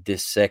good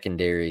this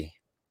secondary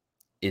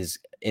is,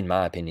 in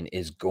my opinion,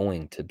 is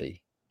going to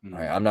be. All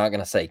right? I'm not going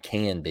to say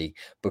can be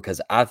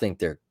because I think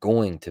they're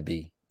going to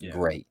be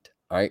great.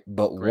 All right.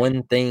 But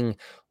one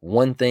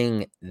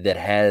thing that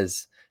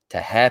has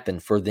to happen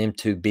for them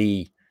to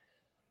be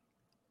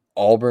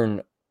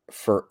Auburn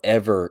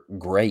forever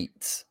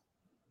greats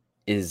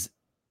is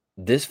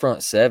this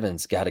front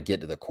seven's got to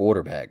get to the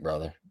quarterback,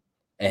 brother.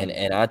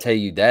 And I tell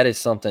you, that is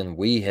something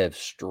we have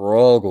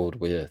struggled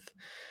with.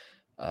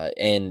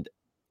 And,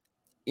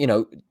 you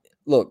know,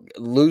 look,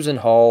 losing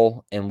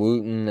Hall and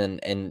Wooten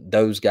and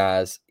those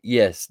guys,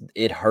 yes,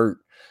 it hurt.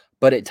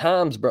 But at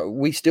times, bro,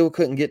 we still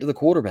couldn't get to the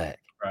quarterback.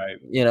 Right.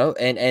 You know,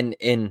 and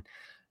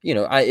you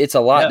know, it's a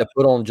lot to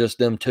put on just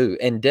them two.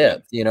 And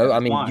depth, you know,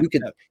 I mean,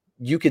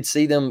 you could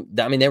see them.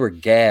 I mean, they were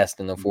gassed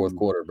in the fourth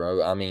quarter,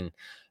 bro. I mean,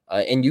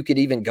 and you could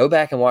even go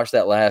back and watch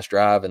that last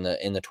drive in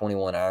the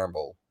 21 Iron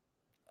Bowl.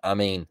 I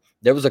mean,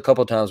 there was a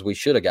couple times we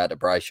should have got to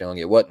Bryce Young.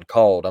 It wasn't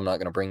called. I'm not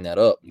going to bring that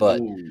up,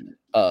 but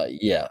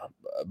yeah.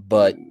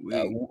 But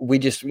we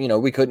just,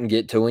 we couldn't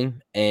get to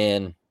him,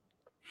 and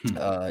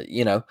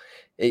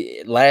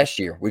last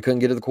year we couldn't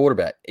get to the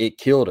quarterback. It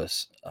killed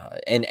us.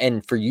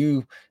 And for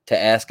you to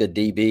ask a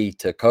DB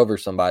to cover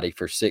somebody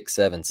for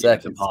 6-7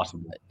 seconds,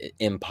 impossible.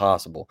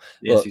 Impossible.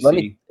 Yes, Look,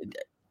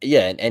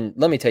 and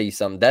let me tell you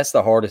something. That's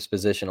the hardest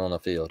position on the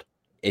field.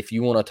 If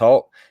you want to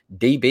talk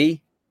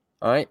DB,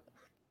 all right,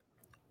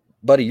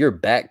 buddy, you're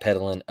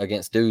backpedaling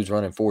against dudes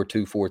running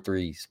 4.2,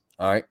 4.3s,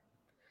 all right,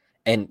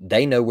 and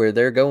they know where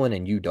they're going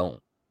and you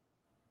don't.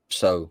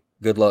 So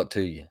good luck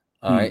to you.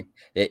 All right,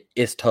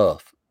 it's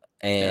tough,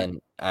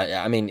 and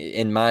I mean,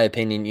 in my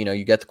opinion,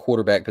 you got the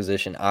quarterback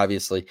position,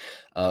 obviously,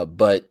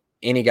 but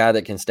any guy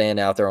that can stand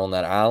out there on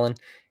that island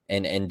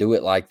and do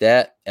it like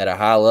that at a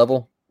high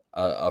level,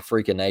 a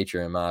freak of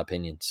nature, in my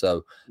opinion.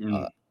 So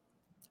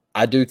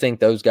I do think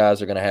those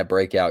guys are going to have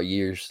breakout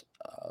years.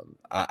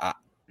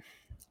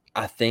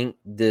 I think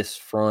this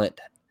front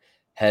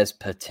has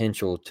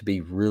potential to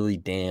be really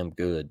damn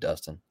good,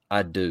 Dustin.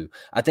 I do.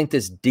 I think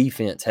this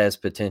defense has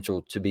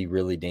potential to be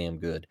really damn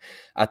good.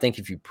 I think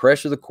if you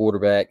pressure the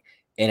quarterback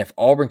and if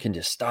Auburn can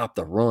just stop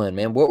the run,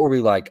 man, what were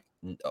we like?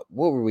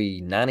 What were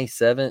we,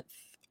 97th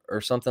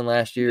or something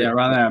last year? Yeah,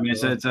 around there. I mean,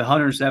 it's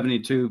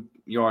 172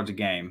 yards a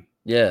game.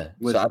 Yeah.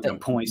 With so I think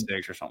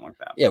 0.6 or something like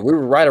that. Yeah, we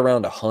were right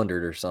around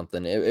 100 or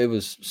something. It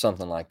was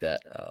something like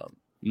that.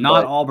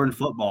 Not Auburn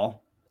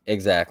football.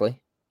 Exactly.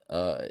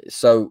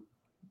 So,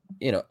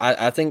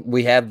 I think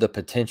we have the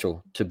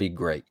potential to be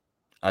great.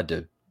 I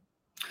do.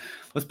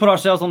 Let's put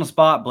ourselves on the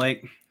spot,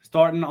 Blake.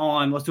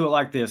 Let's do it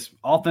like this.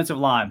 Offensive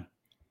line.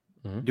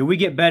 Mm-hmm. Do we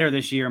get better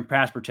this year in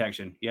pass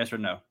protection? Yes or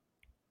no?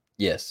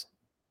 Yes.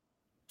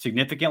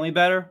 Significantly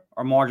better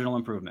or marginal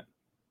improvement?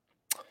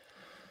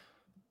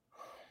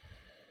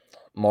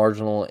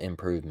 Marginal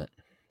improvement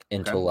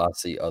until I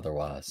see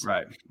otherwise.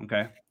 Right.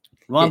 Okay.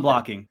 Run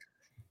blocking.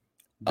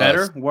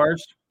 Better,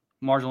 worse,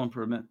 marginal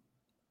improvement?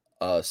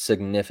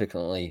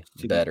 Significantly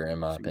better, in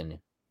my opinion.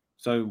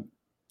 So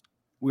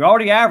we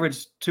already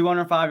averaged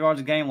 205 yards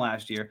a game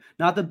last year.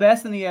 Not the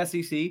best in the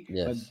SEC,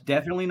 but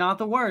definitely not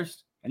the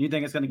worst. And you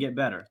think it's going to get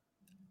better?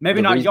 Maybe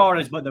not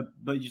yardage, but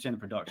you're saying the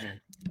production.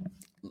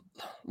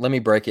 Let me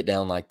break it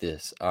down like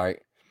this. All right.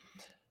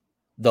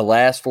 The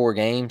last 4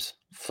 games,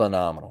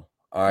 phenomenal.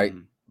 All right.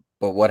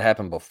 But what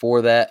happened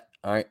before that?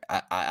 All right.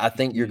 I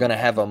think you're going to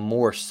have a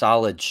more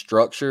solid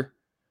structure,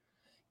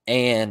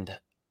 and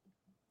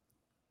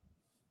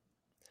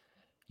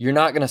you're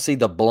not going to see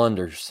the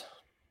blunders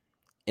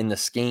in the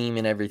scheme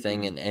and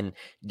everything. And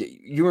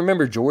you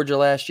remember Georgia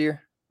last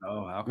year?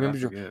 Oh, how can I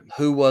forget?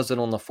 Who was it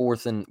on the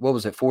 4th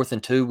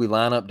and 2? We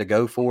line up to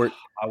go for it.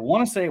 I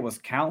want to say it was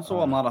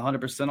Council. I'm not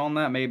 100% on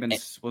that. Maybe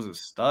was it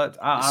Stutz?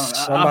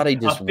 Somebody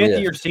just a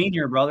 5th-year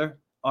senior, brother.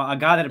 A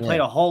guy that had played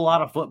a whole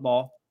lot of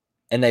football.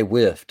 And they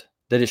whiffed.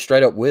 They just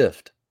straight up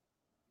whiffed.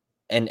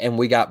 And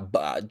we got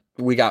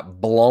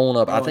blown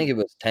up. I think it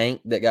was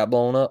Tank that got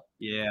blown up.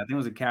 Yeah, I think it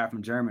was a cat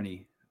from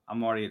Germany.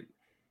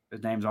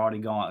 His name's already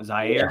gone.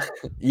 Zaire.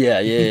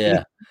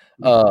 Yeah.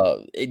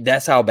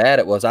 That's how bad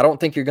it was. I don't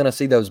think you're going to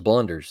see those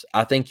blunders.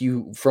 I think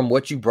from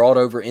what you brought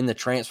over in the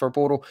transfer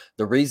portal,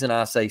 the reason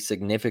I say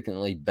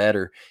significantly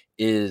better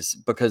is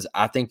because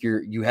I think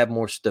you have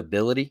more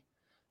stability.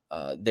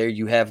 There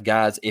you have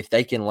guys, if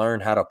they can learn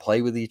how to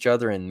play with each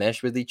other and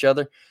mesh with each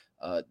other,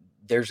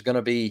 there's going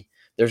to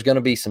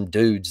be some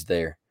dudes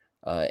there.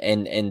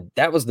 And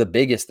that was the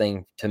biggest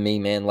thing to me,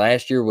 man.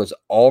 Last year was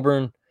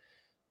Auburn.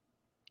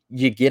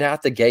 You get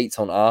out the gates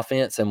on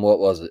offense, and what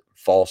was it?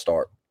 False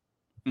start.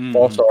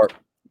 False start.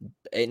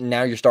 And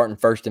now you're starting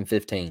 1st and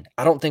 15.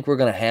 I don't think we're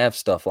going to have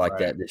stuff like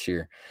that this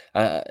year.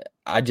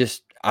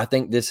 I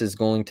think this is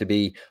going to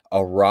be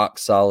a rock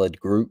solid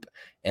group,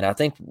 and I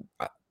think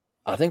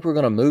we're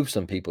going to move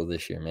some people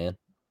this year, man.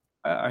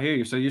 I hear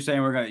you. So you're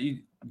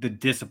saying the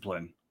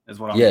discipline is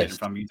what I'm getting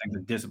from you. Think the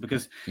discipline,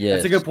 because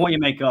that's a good point you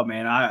make up,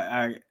 man.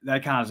 I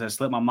that kind of just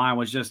slipped my mind.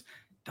 Was just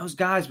those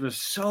guys were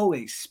so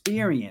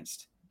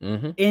experienced.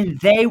 And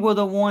they were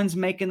the ones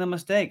making the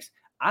mistakes.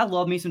 I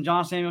love me some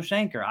John Samuel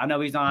Shanker. I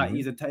know he's not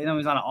he's not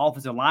an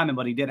offensive lineman,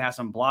 but he did have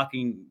some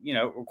blocking,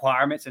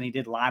 requirements, and he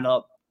did line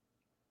up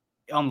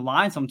on the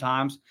line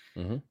sometimes.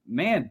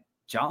 Man,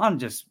 John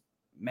just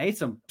made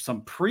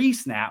some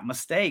pre-snap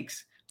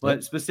mistakes,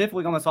 but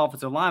specifically on this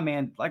offensive line,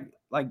 man, like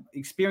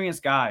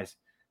experienced guys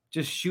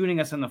just shooting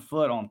us in the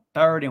foot on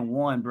 3rd and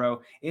 1,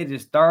 bro. It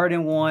is 3rd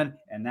and 1,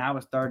 and now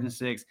it's 3rd and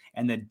 6,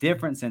 and the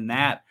difference in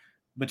that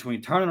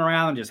between turning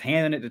around and just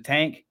handing it to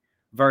Tank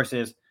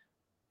versus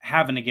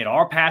having to get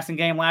our passing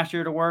game last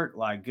year to work,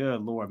 like,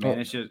 good Lord, man,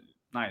 it's just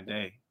night and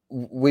day.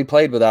 We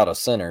played without a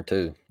center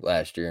too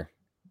last year.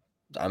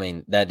 I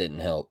mean, that didn't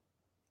help.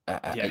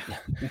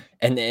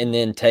 And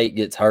then Tate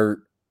gets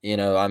hurt.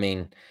 I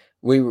mean,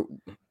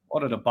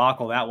 what a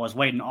debacle that was.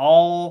 Waiting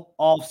all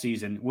off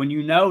season when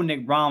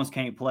Nick Brahms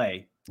can't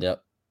play.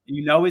 Yep.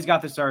 You know he's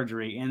got the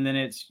surgery, and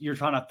then you're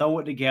trying to throw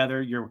it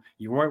together. You're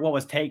worried what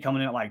was Tate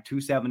coming in at like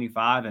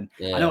 275, and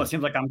I know it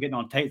seems like I'm getting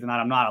on Tate tonight.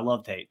 I'm not. I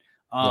love Tate.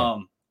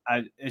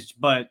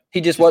 But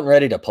he just wasn't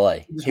ready to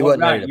play. He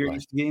wasn't ready to You're play.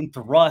 just getting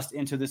thrust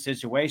into the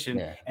situation,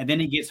 Yeah. and then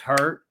he gets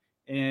hurt,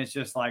 and it's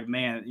just like,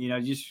 man, you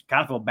just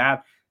kind of feel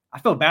bad. I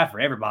feel bad for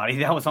everybody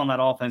that was on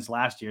that offense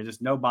last year.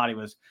 Just nobody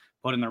was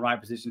put in the right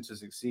position to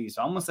succeed.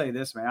 So I'm gonna say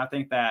this, man. I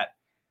think that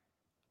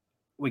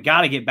we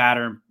got to get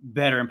better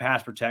in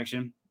pass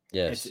protection.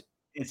 Yes.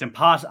 It's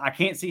impossible. I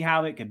can't see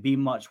how it could be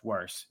much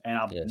worse. And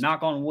I'm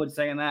knock on wood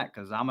saying that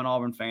because I'm an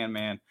Auburn fan,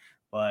 man.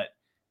 But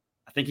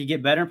I think you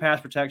get better in pass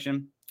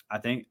protection. I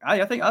think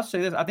I'll say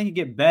this. I think you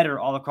get better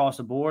all across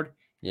the board.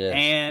 Yes.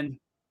 And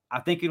I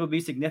think it'll be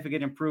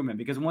significant improvement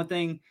because one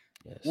thing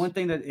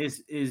that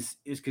is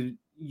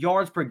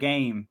yards per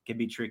game can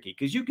be tricky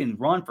because you can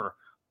run for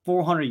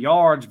 400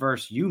 yards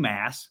versus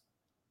UMass.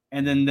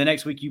 And then the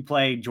next week you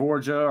play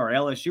Georgia or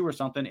LSU or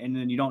something, and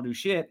then you don't do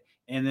shit.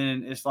 And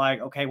then it's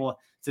like, okay, well,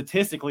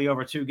 statistically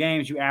over 2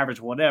 games, you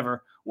average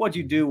whatever. What'd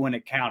you do when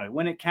it counted?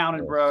 When it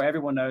counted, bro,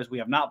 everyone knows we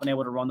have not been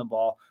able to run the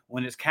ball.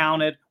 When it's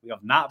counted, we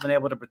have not been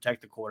able to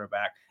protect the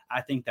quarterback.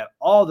 I think that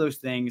all those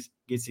things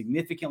get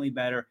significantly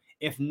better,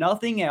 if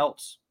nothing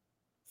else,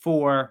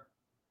 for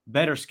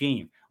better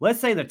scheme. Let's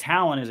say the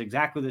talent is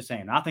exactly the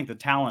same. I think the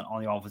talent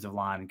on the offensive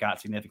line got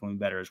significantly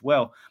better as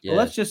well. But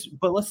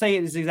let's say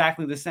it is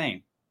exactly the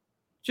same.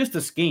 Just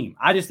the scheme.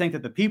 I just think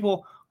that the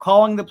people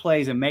calling the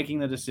plays and making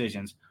the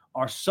decisions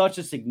are such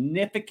a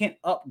significant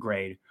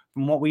upgrade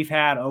from what we've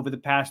had over the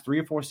past 3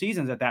 or 4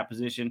 seasons at that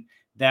position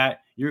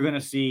that you're going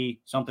to see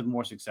something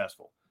more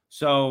successful.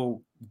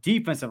 So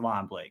defensive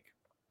line, Blake,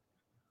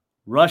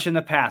 rushing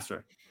the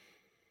passer.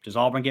 Does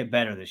Auburn get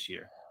better this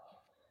year?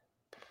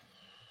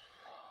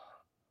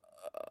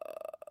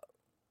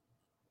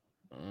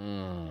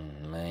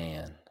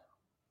 Man.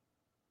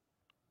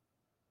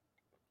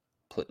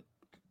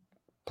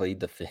 Plead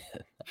the fifth.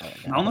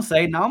 I'm gonna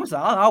say no.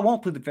 I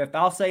won't plead the fifth.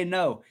 I'll say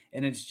no,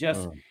 and it's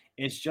just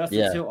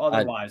until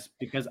otherwise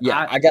because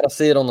I gotta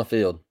see it on the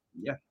field.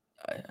 Yeah,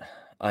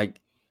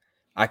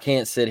 I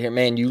can't sit here,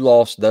 man. You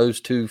lost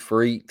those 2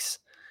 freaks,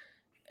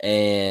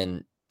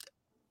 and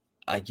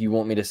you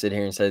want me to sit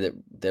here and say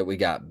that we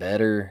got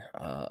better?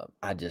 I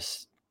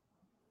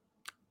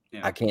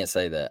can't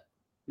say that.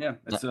 Yeah,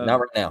 not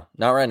right now.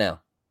 Not right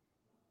now.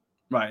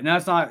 Right now,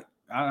 it's not.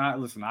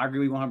 Listen, I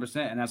agree with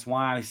 100%, and that's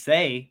why I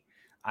say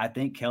I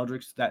think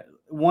Keldrick's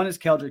one is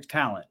Keldrick's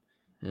talent,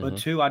 but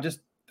 2, I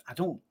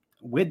don't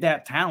with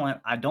that talent,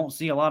 I don't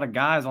see a lot of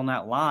guys on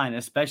that line,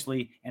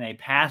 especially in a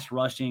pass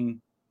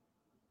rushing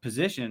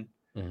position,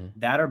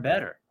 that are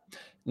better.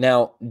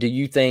 Now, do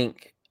you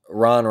think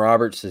Ron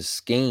Roberts'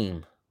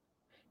 scheme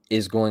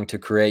is going to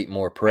create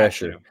more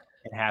pressure?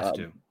 It has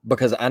to.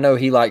 Because I know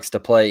he likes to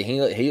play.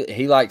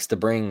 He likes to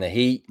bring the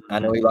heat. I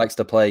know he likes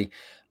to play.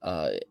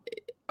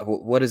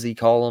 What does he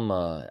call them?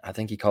 I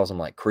think he calls them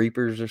like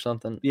creepers or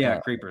something. Yeah,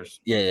 creepers.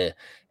 Yeah,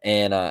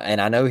 and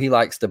I know he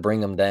likes to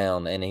bring them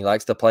down, and he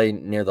likes to play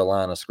near the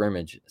line of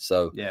scrimmage.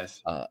 So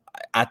yes,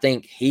 I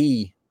think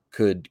he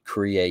could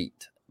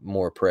create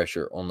more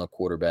pressure on the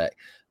quarterback.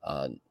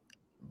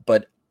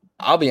 But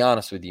I'll be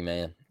honest with you,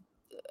 man.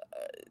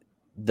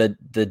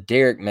 The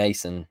Derek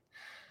Mason,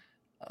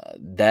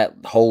 that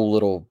whole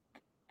little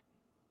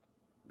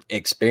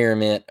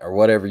experiment or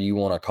whatever you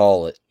want to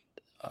call it.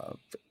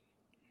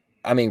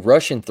 I mean,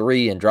 rushing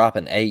 3 and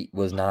dropping 8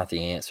 was not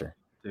the answer.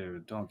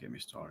 Dude, don't get me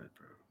started,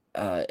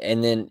 bro.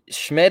 And then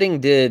Schmedding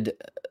did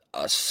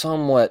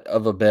somewhat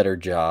of a better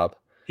job.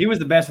 He was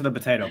the best of the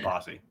potato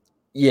posse.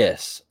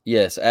 Yes,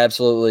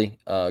 absolutely.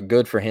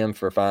 Good for him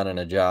for finding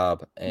a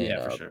job,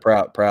 and for sure.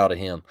 proud of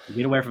him.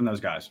 Get away from those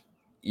guys.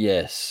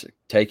 Yes,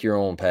 take your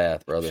own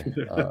path, brother.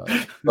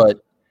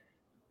 But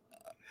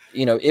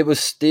it was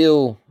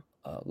still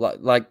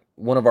like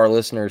one of our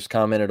listeners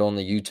commented on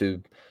the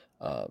YouTube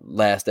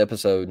last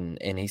episode,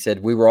 and he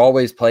said we were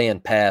always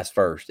playing pass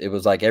first. It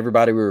was like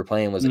everybody we were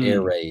playing was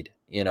air raid.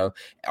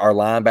 Our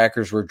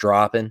linebackers were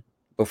dropping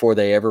before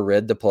they ever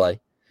read the play,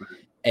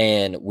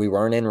 and we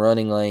weren't in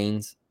running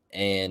lanes.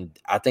 And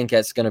I think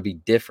that's going to be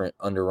different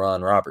under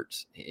Ron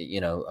Roberts.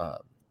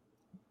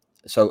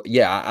 So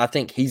yeah, I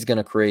think he's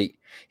going to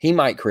he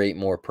might create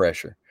more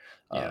pressure.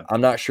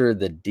 I'm not sure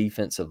the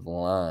defensive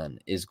line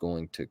is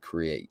going to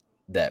create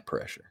that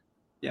pressure.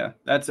 Yeah,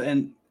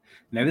 and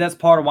maybe that's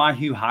part of why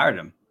Hugh hired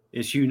him.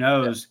 Is Hugh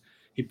knows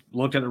he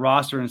looked at the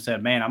roster and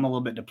said, "Man, I'm a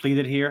little bit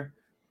depleted here."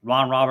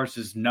 Ron Roberts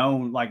is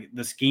known, like,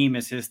 the scheme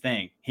is his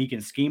thing. He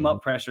can scheme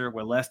up pressure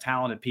with less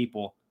talented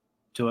people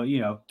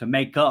to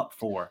make up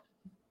for.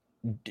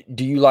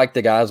 Do you like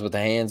the guys with the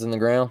hands in the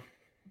ground?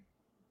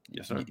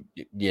 Yes, sir.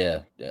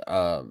 Yeah.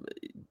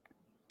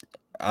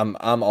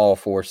 I'm all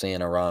for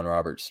seeing a Ron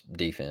Roberts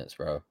defense,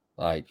 bro.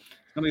 Like,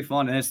 it's gonna be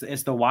fun, and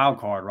it's the wild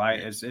card, right?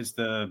 It's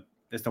the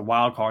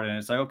wild card, and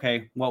it's like,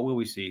 okay, what will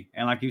we see?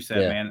 And like you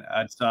said, man,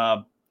 it's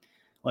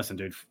listen,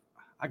 dude,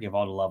 I give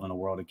all the love in the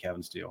world to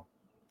Kevin Steele.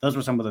 Those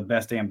were some of the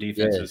best damn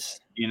defenses,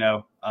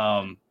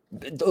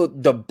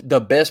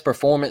 The best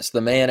performance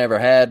the man ever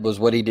had was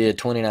what he did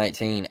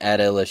 2019 at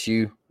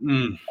LSU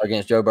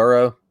against Joe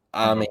Burrow.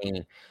 I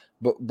mean,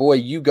 boy,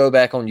 you go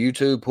back on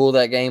YouTube, pull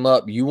that game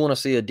up. You want to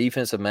see a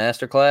defensive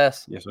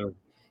masterclass? Yes, sir.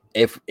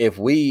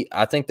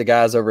 I think the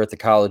guys over at the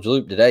College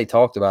Loop today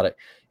talked about it.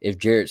 If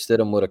Jarrett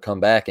Stidham would have come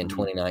back in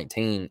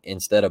 2019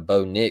 instead of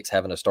Bo Nix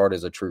having to start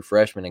as a true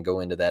freshman and go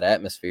into that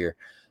atmosphere,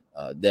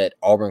 that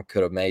Auburn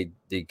could have made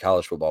the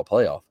college football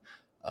playoff.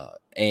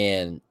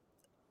 And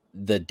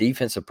the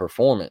defensive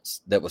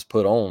performance that was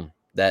put on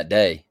that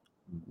day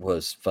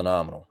was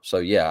phenomenal. So,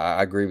 yeah,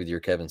 I agree with your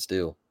Kevin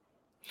Steele.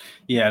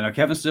 Yeah, no,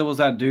 Kevin Steele was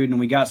that dude, and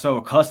we got so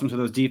accustomed to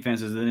those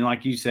defenses. And then,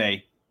 like you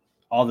say,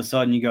 all of a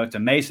sudden you go to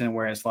Mason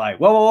where it's like,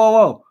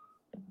 whoa.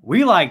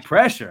 We like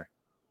pressure.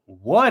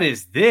 What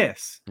is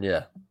this?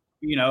 Yeah.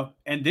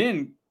 And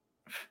then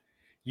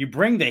you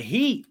bring the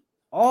heat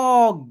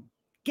all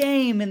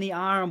game in the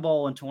Iron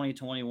Bowl in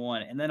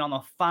 2021. And then on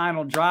the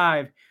final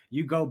drive,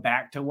 you go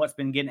back to what's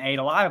been getting 8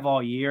 alive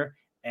all year.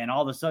 And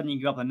all of a sudden you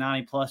go up a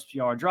 90-plus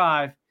yard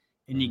drive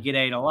and you get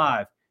 8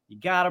 alive. You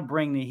got to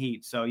bring the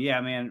heat. So,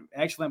 yeah, man,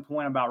 excellent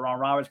point about Ron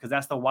Roberts, because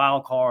that's the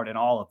wild card in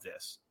all of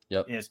this.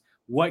 Yep. Is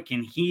what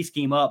can he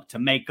scheme up to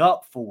make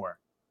up for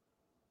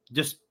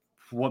just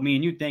what me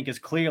and you think is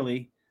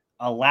clearly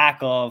a lack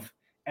of,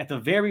 at the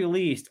very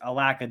least, a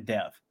lack of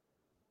depth.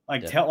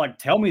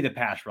 Tell me the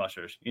pass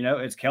rushers.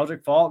 It's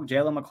Keldrick Falk,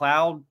 Jalen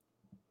McLeod,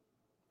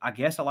 I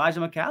guess Elijah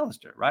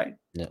McAllister, right?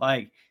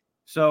 Yeah.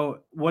 So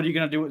what are you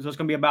going to do? So it's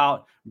going to be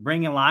about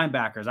bringing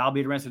linebackers. I'll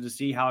be interested to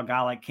see how a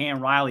guy like Cam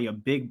Riley, a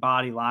big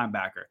body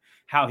linebacker,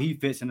 how he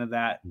fits into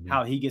that,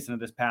 how he gets into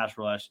this pass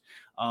rush.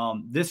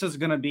 This is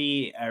going to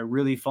be a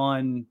really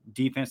fun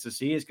defense to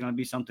see. It's going to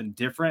be something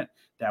different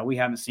that we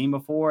haven't seen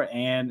before.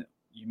 And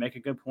you make a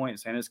good point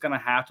saying it's going to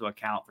have to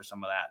account for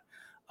some of that.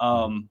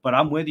 But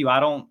I'm with you.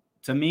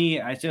 To me,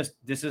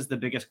 this is the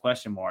biggest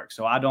question mark.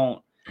 So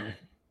I'll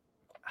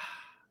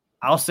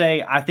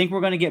say, I think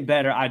we're going to get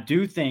better. I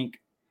do think,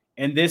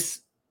 and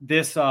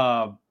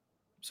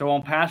so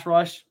on pass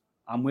rush,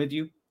 I'm with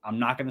you. I'm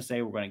not going to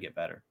say we're going to get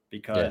better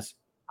because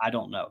I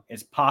don't know.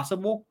 It's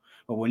possible,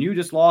 but when you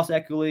just lost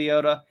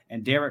Ekuliota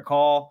and Derek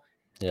Hall,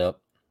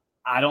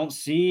 I don't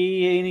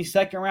see any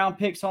second-round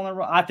picks on the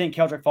run. I think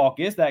Keldrick Falk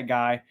is that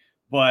guy,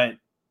 but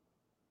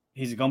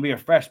he's going to be a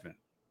freshman.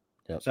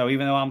 Yep. So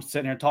even though I'm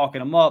sitting here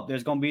talking him up,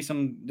 there's going to be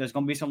some learning. There's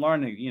going to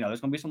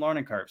be some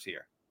learning curves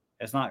here.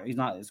 It's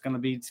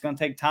going to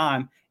take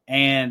time,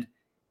 and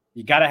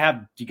he's got to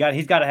have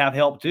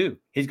help too.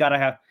 He's got to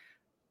have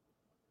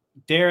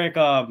Derek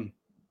Brown,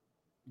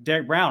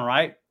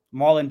 right?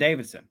 Marlon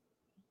Davidson.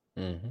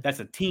 That's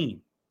a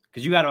team,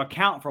 because you got to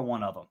account for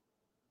one of them.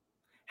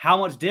 How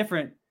much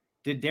different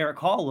did Derek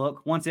Hall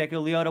look once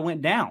Ekuliota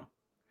went down?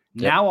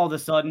 Now all of a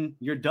sudden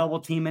you're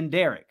double teaming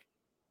Derek,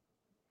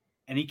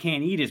 and he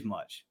can't eat as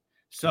much.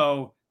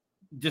 So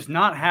just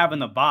not having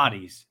the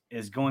bodies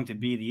is going to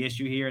be the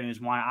issue here, and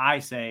is why I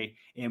say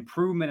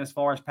improvement as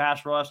far as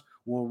pass rush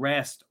will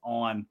rest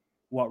on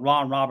what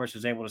Ron Roberts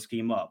is able to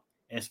scheme up.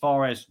 As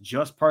far as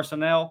just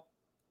personnel,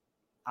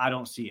 I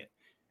don't see it.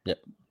 Yep.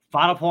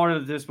 Final part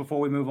of this before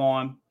we move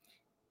on,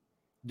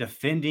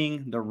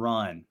 defending the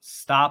run,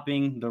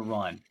 stopping the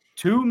run.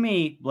 To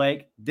me,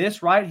 Blake,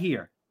 this right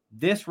here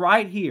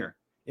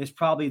is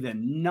probably the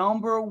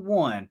number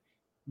one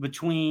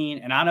between,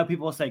 and I know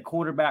people will say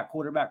quarterback,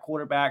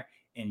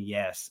 and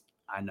yes,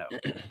 I know.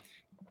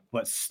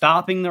 But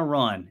stopping the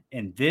run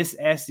in this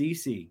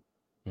SEC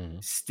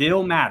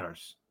still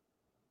matters.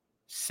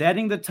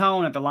 Setting the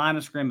tone at the line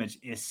of scrimmage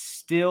is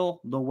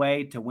still the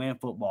way to win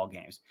football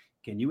games.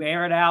 Can you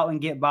air it out and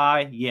get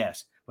by?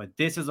 Yes. But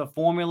this is a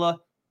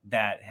formula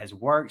that has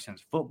worked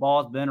since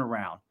football has been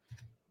around.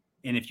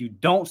 And if you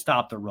don't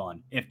stop the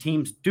run, if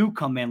teams do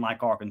come in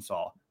like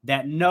Arkansas,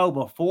 that know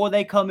before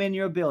they come in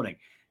your building.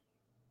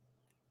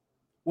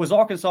 Was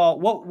Arkansas,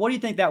 what do you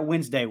think that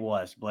Wednesday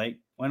was, Blake,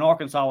 when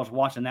Arkansas was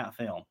watching that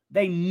film?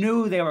 They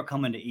knew they were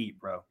coming to eat,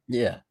 bro.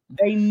 Yeah.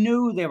 They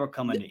knew they were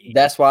coming to eat.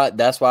 That's why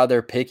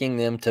they're picking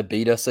them to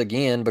beat us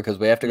again, because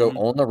we have to go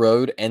on the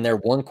road, and their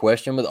one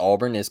question with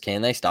Auburn is,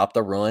 can they stop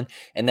the run?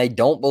 And they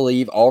don't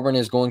believe Auburn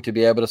is going to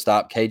be able to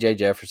stop KJ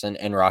Jefferson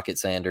and Rocket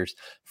Sanders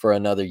for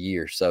another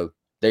year. So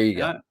there you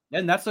go.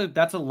 And that's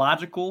a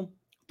logical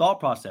thought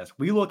process.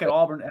 We look at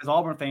Auburn as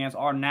Auburn fans.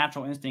 Our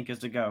natural instinct is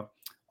to go,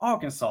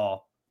 Arkansas,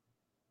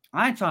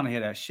 I ain't trying to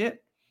hear that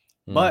shit.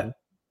 But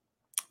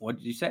what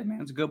did you say,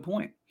 man? It's a good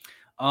point.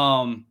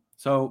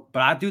 But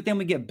I do think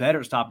we get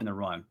better at stopping the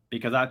run,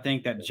 because I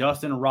think that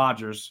Justin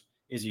Rogers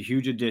is a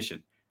huge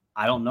addition.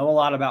 I don't know a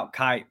lot about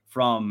Kite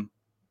from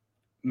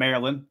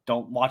Maryland.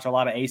 Don't watch a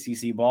lot of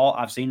ACC ball.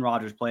 I've seen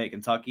Rogers play at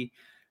Kentucky,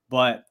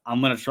 but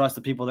I'm going to trust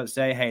the people that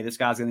say, hey, this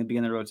guy's going to be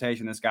in the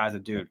rotation. This guy's a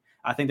dude.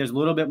 I think there's a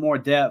little bit more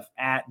depth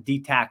at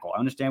D tackle. I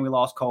understand we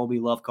lost Colby,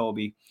 love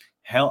Colby.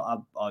 A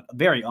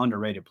very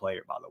underrated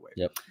player, by the way.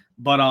 Yep.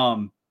 But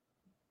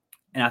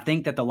and I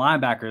think that the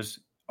linebackers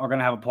are going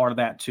to have a part of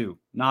that too.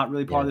 Not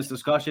really part of this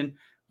discussion,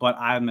 but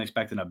I'm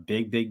expecting a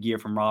big year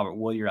from Robert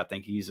Woodyard. I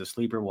think he's a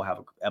sleeper. We'll have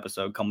an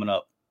episode coming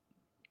up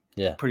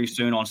pretty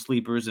soon on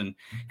sleepers and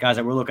guys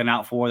that we're looking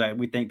out for that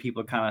we think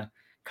people are kind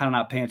of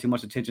not paying too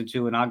much attention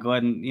to. And I'll go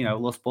ahead and, a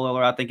little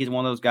spoiler, I think he's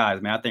one of those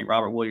guys, man. I think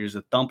Robert Woodyard is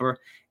a thumper,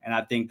 and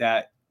I think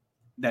that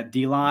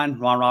D-line,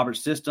 Ron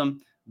Roberts'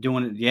 system,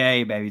 doing it,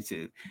 yay, baby,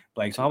 too.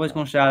 Blake's always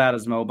going to shout out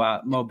his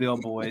Mobile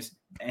boys.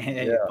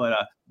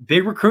 But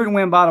big recruiting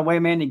win, by the way,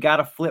 man. You got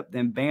to flip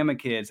them Bama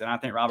kids, and I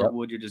think Robert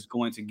Woodyard is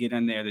going to get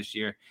in there this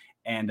year,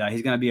 and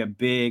he's going to be a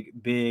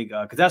big,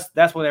 because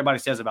that's what everybody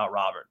says about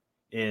Robert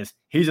is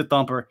he's a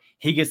thumper.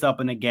 He gets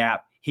up in the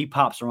gap. He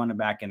pops the running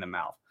back in the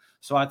mouth.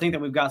 So I think that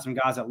we've got some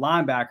guys at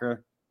linebacker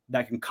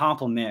that can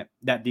complement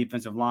that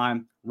defensive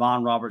line.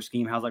 Ron Roberts'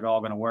 scheme, how's that all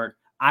going to work?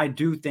 I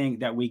do think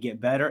that we get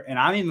better, and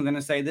I'm even going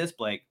to say this,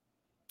 Blake.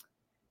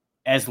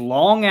 As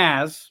long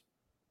as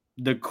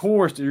the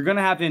core, you're going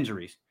to have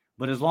injuries,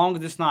 but as long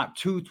as it's not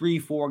 2, 3,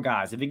 4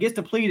 guys, if it gets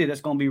depleted,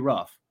 it's going to be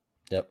rough.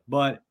 Yep.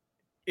 But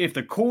if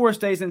the core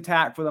stays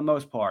intact for the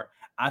most part,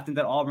 I think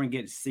that Auburn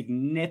gets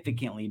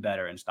significantly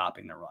better in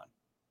stopping the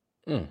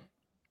run.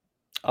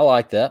 I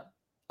like that.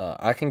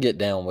 I can get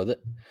down with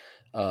it.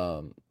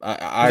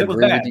 I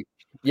agree with you.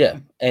 Yeah,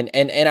 and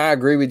I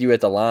agree with you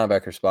at the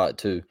linebacker spot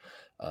too.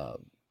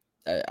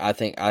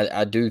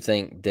 I do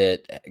think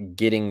that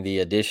getting the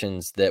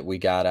additions that we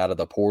got out of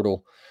the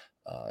portal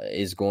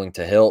is going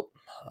to help.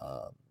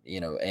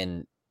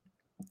 And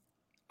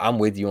I'm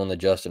with you on the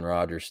Justin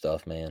Rogers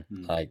stuff, man.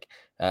 Like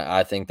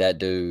I think that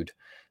dude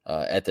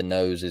at the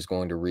nose is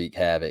going to wreak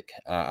havoc.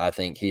 I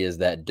think he is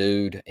that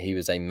dude. He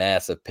was a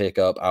massive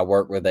pickup. I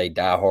work with a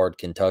diehard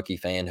Kentucky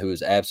fan who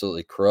was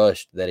absolutely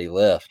crushed that he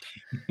left.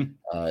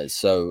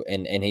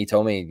 And he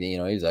told me,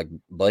 he's like,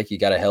 Blake, you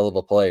got a hell of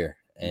a player.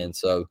 And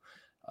so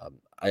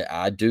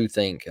I do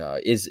think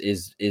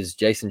is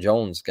Jason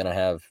Jones going to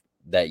have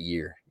that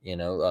year? We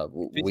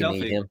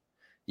need him.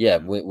 Yeah,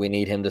 we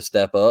need him to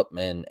step up.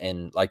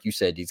 And like you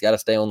said, he's got to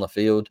stay on the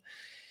field.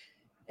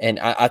 And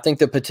I think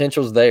the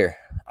potential's there.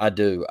 I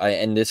do.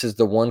 And this is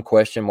the one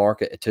question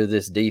mark to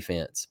this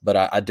defense. But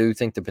I do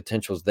think the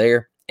potential's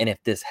there. And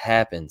if this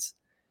happens,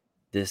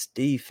 this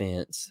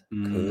defense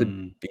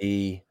could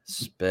be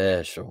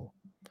special.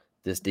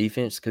 This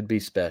defense could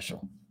be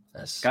special.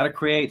 Got to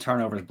create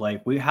turnovers,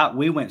 Blake.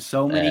 We went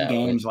so many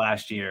games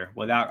last year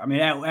without. I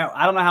mean,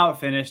 I don't know how it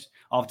finished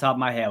off the top of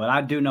my head, but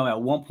I do know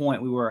at one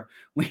point we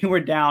were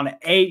down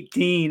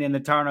 18 in the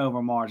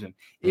turnover margin.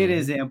 It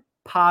is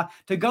impossible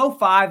to go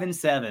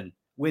 5-7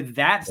 with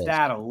that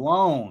stat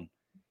alone.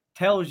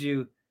 Tells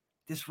you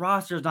this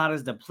roster is not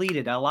as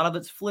depleted. A lot of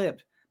it's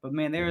flipped, but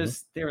man, there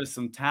is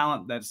some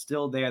talent that's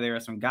still there. There are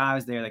some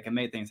guys there that can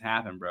make things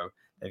happen, bro.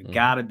 They've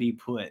got to be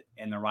put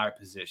in the right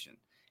position.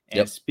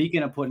 And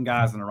speaking of putting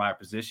guys in the right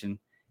position,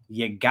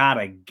 you got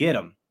to get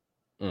them.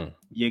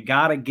 You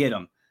got to get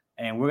them.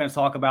 And we're going to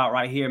talk about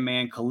right here,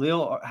 man,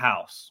 Khalil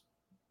House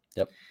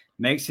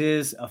makes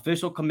his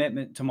official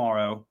commitment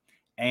tomorrow.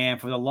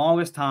 And for the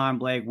longest time,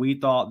 Blake, we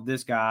thought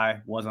this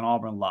guy was an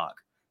Auburn lock.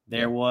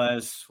 There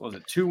was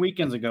it 2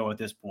 weekends ago at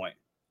this point?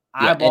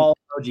 Eyeball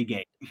emoji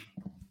gate.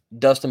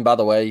 Dustin, by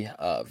the way,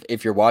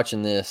 if you're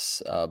watching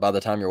this, by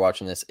the time you're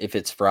watching this, if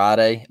it's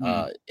Friday,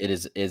 it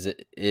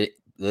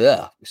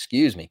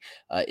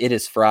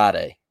is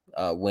Friday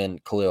when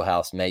Khalil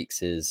House makes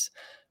his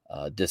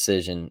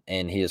decision,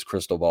 and he is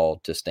crystal ball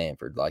to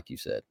Stanford, like you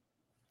said.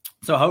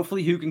 So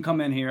hopefully Hugh can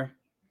come in here.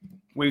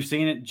 We've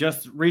seen it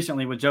just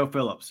recently with Joe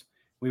Phillips.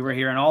 We were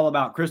hearing all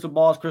about crystal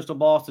balls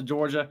to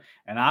Georgia,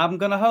 and I'm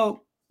going to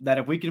hope that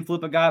if we can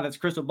flip a guy that's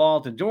crystal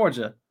ball to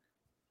Georgia,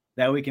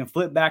 that we can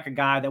flip back a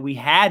guy that we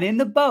had in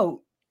the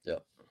boat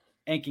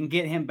and can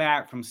get him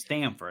back from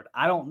Stanford.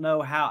 I don't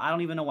know how. I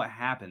don't even know what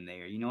happened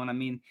there. You know what I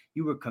mean?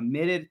 You were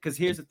committed because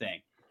here's the thing.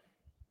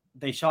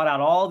 They shot out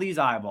all these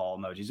eyeball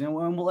emojis.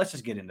 And let's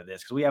just get into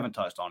this because we haven't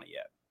touched on it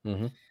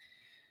yet.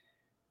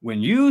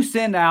 When you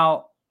send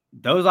out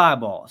those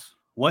eyeballs,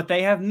 what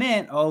they have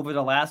meant over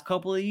the last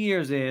couple of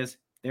years is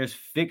there's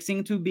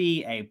fixing to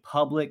be a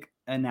public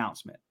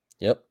announcement.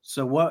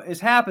 So what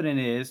is happening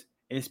is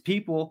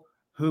people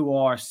who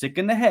are sick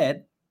in the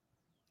head,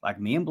 like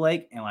me and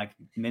Blake, and like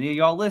many of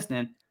y'all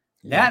listening,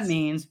 that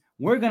means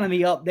we're going to be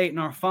updating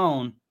our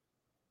phone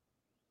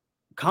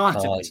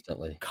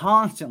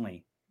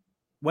constantly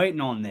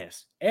waiting on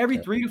this. Every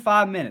 3 to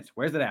 5 minutes.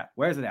 Where's it at?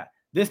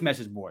 This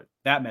message board,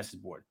 that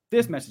message board,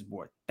 this message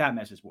board, that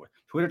message board,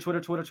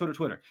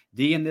 Twitter.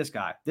 DM this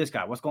guy.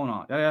 What's going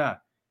on?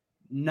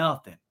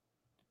 Nothing.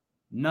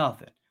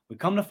 We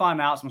come to find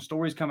out, some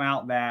stories come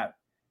out that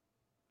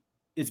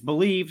it's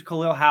believed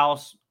Khalil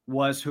House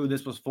was who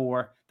this was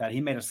for, that he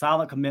made a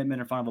silent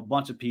commitment in front of a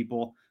bunch of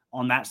people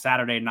on that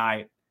Saturday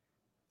night.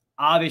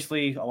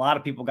 Obviously, a lot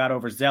of people got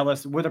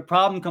overzealous. Where the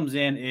problem comes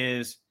in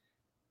is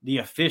the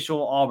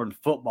official Auburn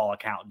football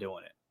account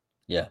doing it.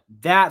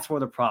 That's where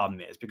the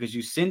problem is, because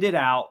you send it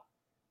out,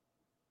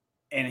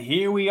 and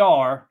here we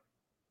are,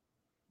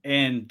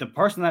 and the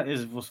person that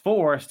was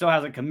for still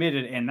hasn't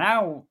committed, and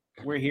now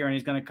we're hearing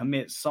he's going to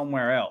commit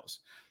somewhere else.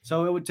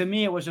 So to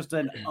me, it was just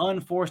an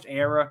unforced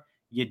error.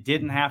 You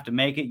didn't have to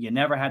make it. You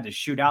never had to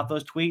shoot out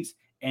those tweets,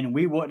 and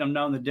we wouldn't have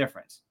known the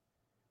difference.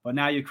 But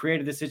now you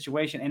created this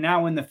situation. And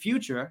now in the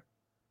future,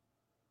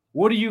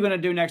 what are you going to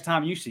do next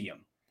time you see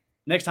him?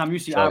 Next time you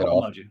see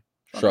Auburn,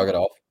 Shrug it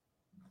off.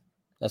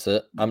 That's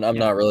it. I'm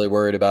not really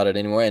worried about it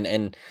anymore.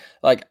 And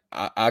like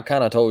I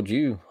kind of told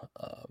you,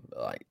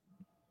 like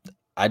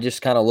I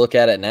just kind of look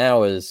at it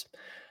now as,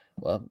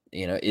 well,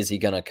 is he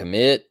going to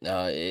commit?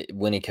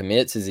 When he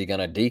commits, is he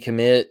going to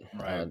decommit?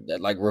 Right.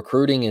 Like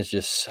recruiting is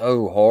just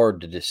so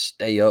hard to just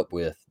stay up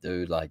with,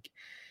 dude. Like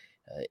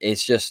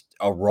it's just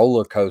a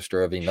roller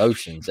coaster of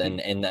emotions.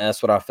 And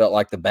that's what I felt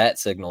like the bat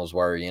signals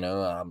were,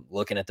 I'm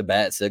looking at the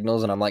bat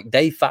signals and I'm like,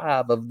 day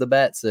 5 of the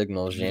bat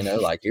signals,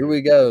 like, here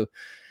we go.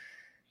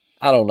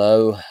 I don't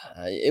know.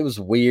 It was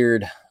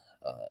weird.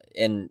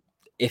 And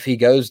if he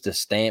goes to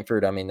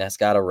Stanford, I mean, that's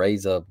got to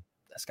raise a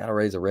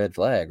red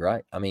flag,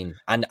 right? I mean,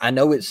 I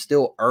know it's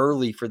still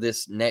early for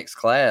this next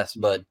class,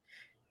 but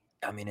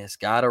I mean, it's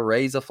got to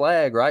raise a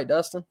flag, right,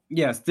 Dustin?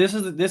 Yes, this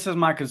is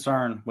my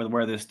concern with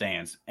where this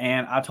stands.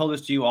 And I told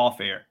this to you off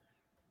air.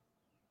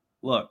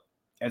 Look,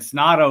 it's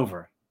not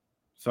over.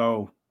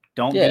 So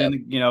don't get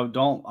in,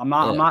 I'm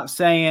not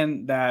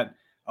saying that,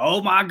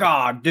 oh my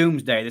God,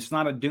 doomsday. This is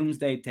not a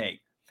doomsday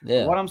take.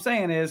 Yeah. What I'm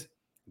saying is,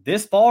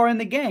 this far in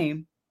the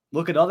game,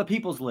 look at other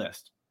people's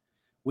list.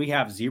 We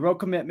have 0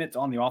 commitments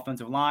on the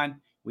offensive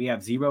line. We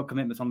have 0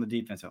 commitments on the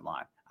defensive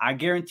line. I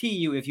guarantee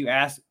you, if you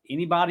ask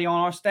anybody on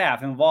our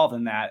staff involved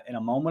in that, in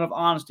a moment of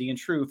honesty and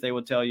truth, they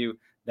would tell you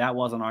that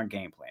wasn't our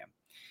game plan.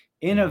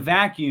 In a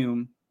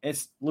vacuum,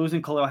 it's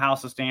losing Khalil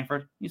House to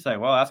Stanford. You say,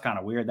 well, that's kind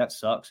of weird. That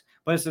sucks.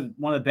 But it's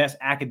one of the best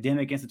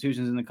academic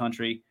institutions in the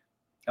country.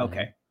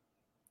 Okay.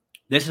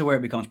 This is where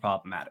it becomes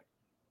problematic.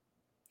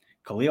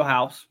 Khalil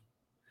House,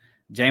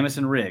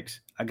 Jamison Riggs,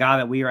 a guy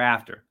that we are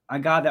after, a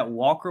guy that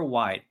Walker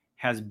White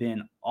has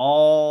been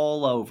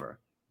all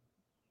over.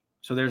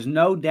 So there's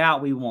no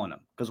doubt we want him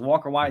because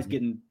Walker White's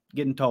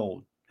getting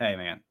told, hey,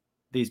 man,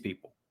 these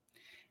people.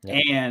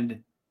 Yep.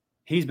 And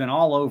he's been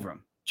all over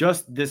him.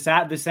 Just the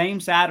same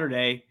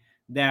Saturday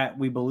that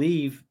we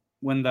believe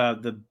when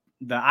the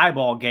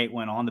eyeball gate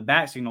went on, the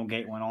back signal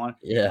gate went on,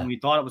 and we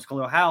thought it was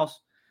Khalil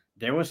House,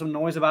 there was some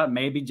noise about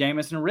maybe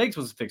Jamison Riggs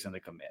was fixing to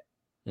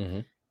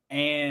commit.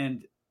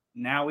 And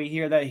now we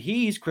hear that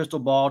he's crystal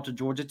ball to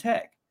Georgia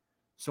Tech.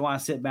 So I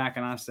sit back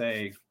and I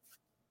say,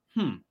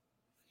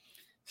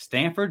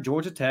 Stanford,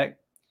 Georgia Tech,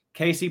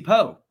 Casey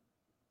Poe,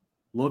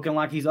 looking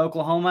like he's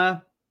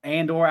Oklahoma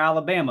and or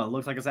Alabama.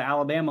 Looks like it's an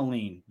Alabama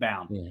lean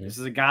bound. This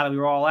is a guy that we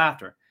were all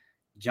after.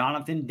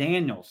 Jonathan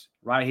Daniels,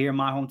 right here in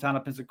my hometown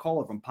of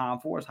Pensacola from Pine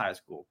Forest High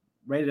School,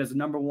 rated as the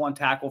number 1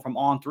 tackle from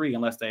On3,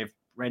 unless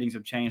ratings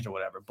have changed or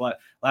whatever. But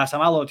last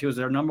time I looked, he was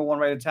their number 1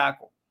 rated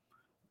tackle.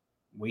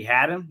 We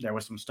had him. There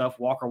was some stuff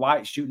Walker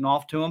White shooting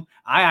off to him.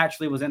 I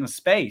actually was in a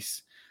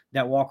space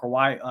that Walker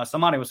White,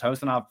 somebody was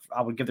hosting. I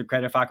would give the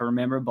credit if I could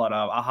remember, but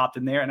I hopped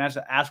in there and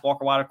asked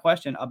Walker White a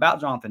question about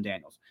Jonathan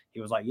Daniels.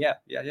 He was like, yeah,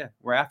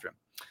 we're after him.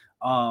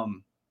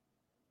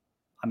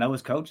 I know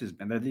his coaches,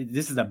 man.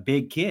 This is a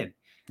big kid.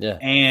 Yeah.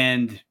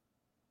 And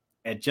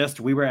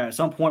we were at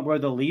some point where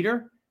the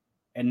leader,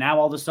 and now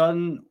all of a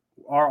sudden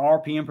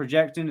our RPM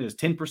projection is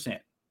 10%.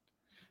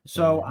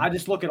 So I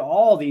just look at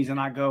all these and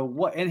I go,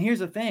 what? And here's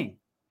the thing.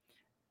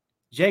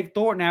 Jake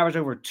Thornton averaged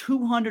over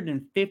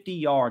 250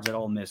 yards at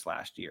Ole Miss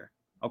last year.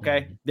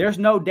 Okay. There's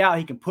no doubt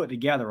he can put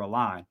together a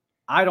line.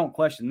 I don't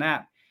question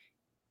that.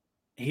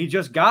 He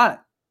just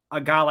got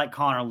a guy like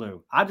Connor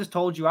Lew. I just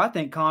told you, I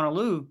think Connor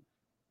Lew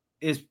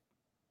is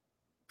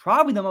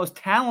probably the most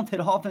talented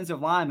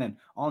offensive lineman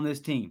on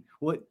this team.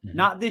 Well,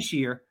 not this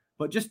year,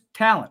 but just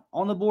talent,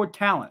 on the board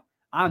talent.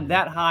 I'm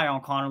that high on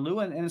Connor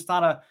Lew, and that's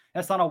not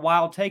a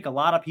wild take. A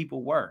lot of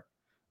people were,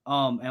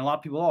 and a lot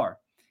of people are.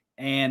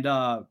 And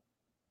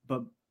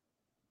but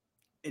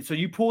so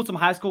you pulled some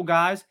high school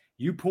guys,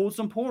 you pulled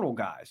some portal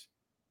guys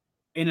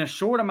in a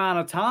short amount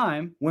of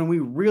time when we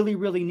really,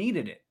 really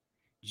needed it.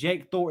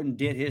 Jake Thornton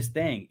did his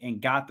thing and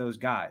got those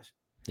guys.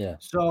 Yeah.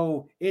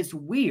 So it's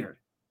weird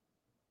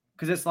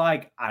because it's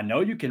like, I know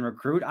you can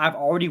recruit. I've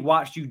already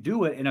watched you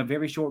do it in a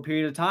very short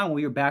period of time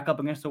when you're back up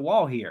against the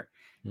wall here.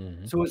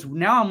 So it's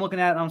now I'm looking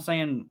at it and I'm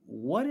saying,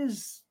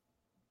 what's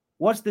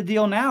the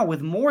deal now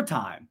with more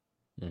time?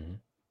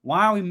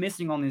 Why are we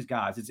missing on these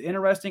guys? It's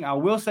interesting. I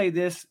will say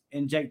this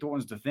in Jake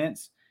Thornton's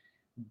defense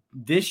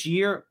this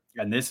year,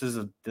 and this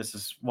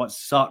is what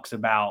sucks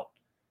about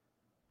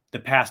the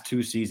past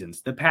 2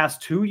 seasons. The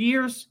past 2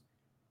 years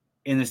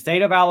in the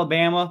state of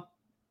Alabama,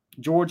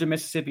 Georgia,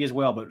 Mississippi as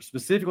well, but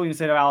specifically in the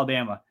state of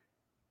Alabama,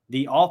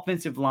 the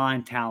offensive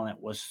line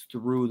talent was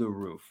through the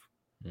roof.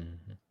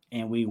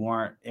 And we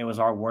weren't. It was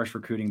our worst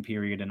recruiting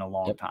period in a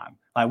long time.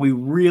 Like we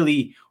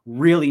really,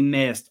 really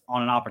missed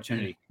on an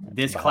opportunity.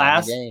 This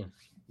class,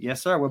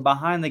 yes, sir, we're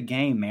behind the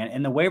game, man.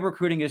 And the way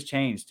recruiting has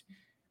changed.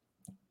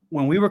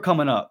 When we were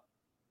coming up,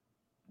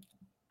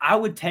 I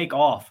would take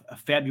off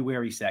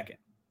February 2nd.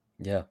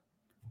 Yeah,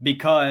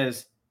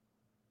 because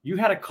you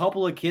had a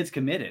couple of kids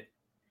committed.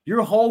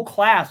 Your whole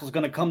class was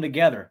going to come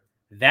together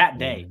that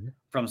day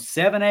from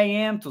 7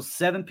 a.m. till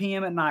 7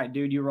 p.m. at night,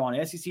 dude. You were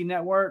on SEC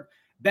Network.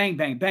 Bang,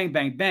 bang, bang,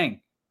 bang, bang.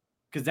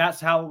 Because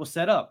that's how it was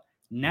set up.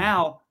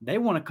 Now they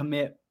want to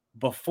commit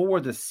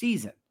before the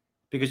season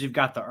because you've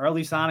got the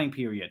early signing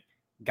period.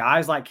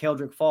 Guys like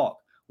Keldrick Falk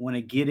want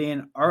to get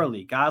in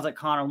early. Guys like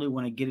Connor Lew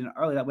want to get in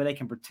early. That way they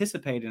can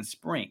participate in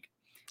spring.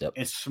 Yep.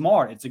 It's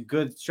smart. It's a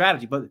good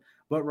strategy. But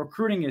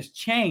recruiting has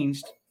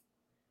changed.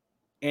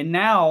 And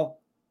now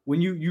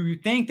when you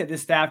think that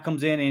this staff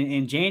comes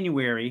in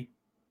January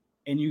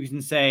and you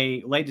can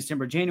say late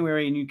December,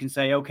 January, and you can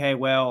say, okay,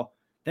 well,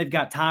 they've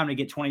got time to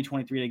get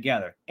 2023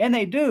 together. And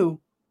they do.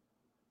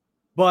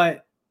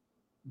 But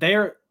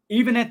they're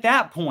even at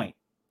that point,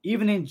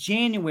 even in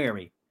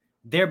January,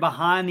 they're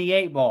behind the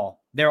 8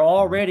 ball. They're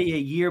already a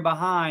year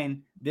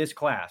behind this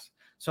class.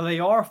 So they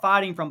are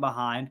fighting from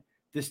behind.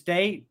 The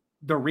state,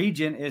 the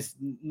region is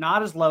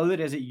not as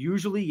loaded as it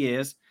usually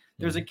is.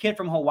 There's a kid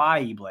from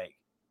Hawaii, Blake,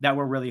 that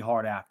we're really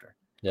hard after.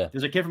 Yeah.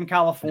 There's a kid from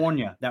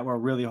California that we're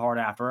really hard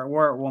after.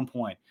 Or at one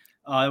point.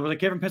 There was a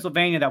kid from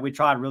Pennsylvania that we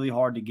tried really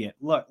hard to get.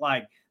 Look,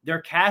 like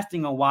they're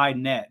casting a wide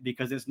net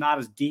because it's not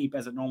as deep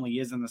as it normally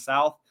is in the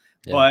South.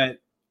 Yeah.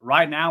 But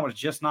right now it's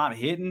just not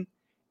hitting.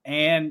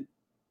 And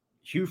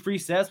Hugh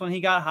Freeze says when he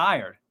got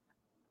hired,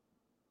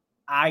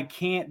 I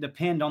can't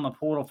depend on the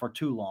portal for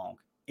too long.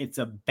 It's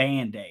a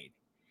Band-Aid.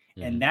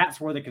 Mm-hmm. And that's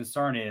where the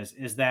concern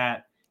is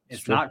that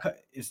it's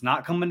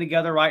not coming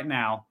together right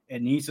now.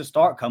 It needs to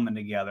start coming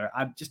together.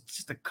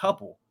 Just a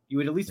couple. You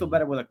would at least feel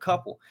better with a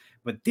couple.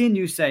 But then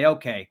you say,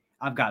 okay,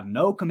 I've got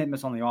no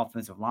commitments on the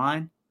offensive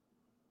line,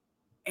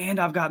 and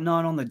I've got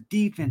none on the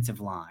defensive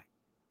line.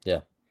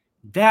 Yeah.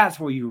 That's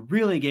where you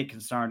really get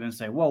concerned and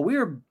say, well,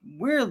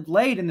 we're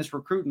late in this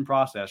recruiting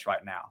process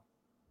right now.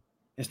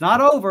 It's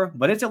not over,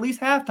 but it's at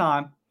least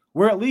halftime.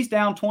 We're at least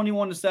down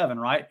 21-7,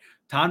 right?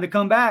 Time to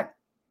come back.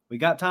 We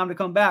got time to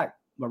come back.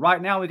 But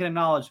right now we can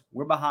acknowledge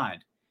we're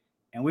behind.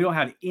 And we don't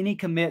have any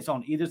commits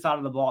on either side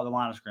of the ball at the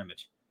line of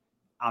scrimmage.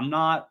 I'm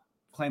not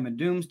claiming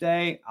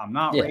doomsday. I'm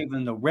not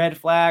waving the red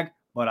flag,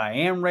 but I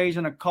am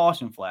raising a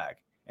caution flag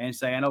and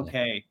saying,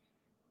 okay,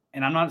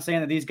 and I'm not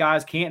saying that these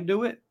guys can't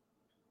do it.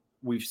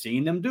 We've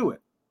seen them do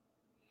it.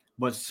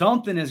 But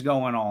something is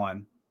going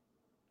on,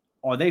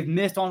 or they've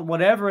missed on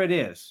whatever it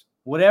is.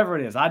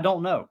 I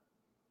don't know.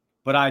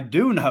 But I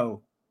do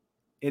know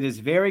it is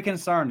very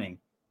concerning,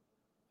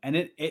 and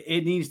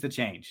it needs to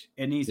change.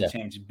 It needs to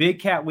change. Big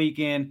Cat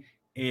Weekend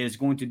is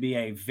going to be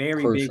a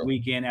very big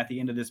weekend at the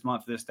end of this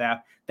month for this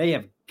staff. They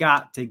have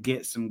got to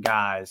get some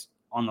guys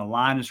on the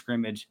line of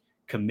scrimmage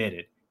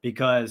committed,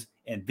 because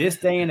in this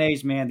day and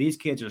age, man, these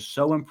kids are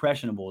so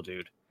impressionable,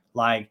 dude.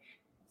 Like,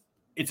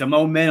 it's a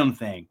momentum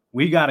thing.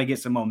 We got to get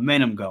some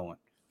momentum going.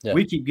 Yeah.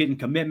 We keep getting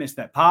commitments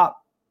that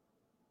pop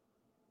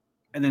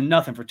and then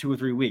nothing for 2 or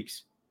 3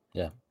 weeks.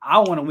 Yeah. I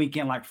want a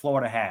weekend like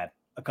Florida had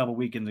a couple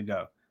weekends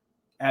ago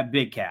at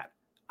Big Cat.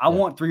 I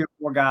want 3 or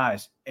 4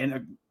 guys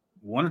and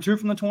 1 or 2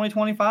 from the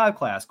 2025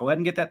 class. Go ahead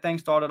and get that thing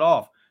started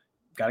off.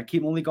 Got to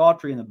keep Malik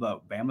Autry in the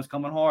boat. Bama's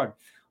coming hard.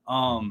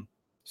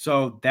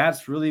 So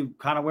that's really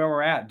kind of where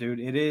we're at, dude.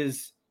 It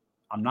is.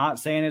 I'm not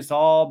saying it's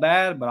all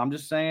bad, but I'm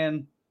just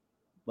saying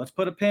let's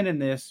put a pin in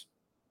this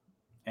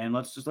and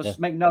let's just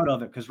make note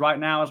of it. Because right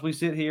now, as we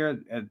sit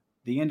here at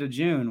the end of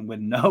June with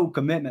no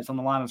commitments on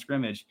the line of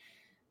scrimmage,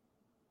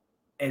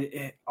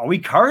 are we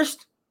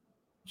cursed?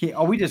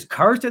 Are we just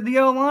cursed at the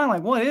O-line?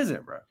 Like, what is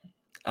it, bro?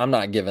 I'm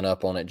not giving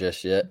up on it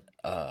just yet.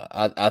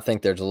 I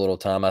think there's a little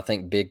time. I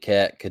think Big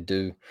Cat could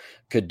do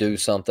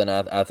something.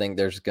 I think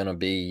there's going to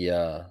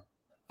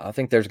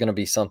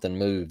be something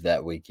moved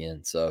that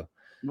weekend. So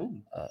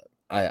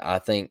I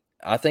think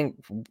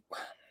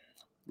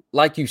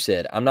like you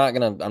said, I'm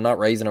not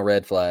raising a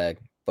red flag,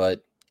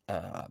 but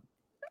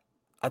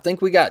I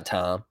think we got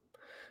time.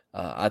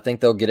 I think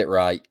they'll get it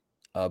right.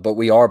 But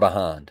we are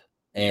behind.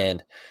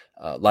 And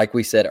like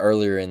we said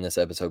earlier in this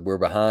episode, we're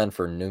behind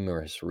for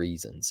numerous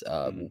reasons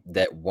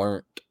that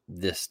weren't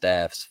this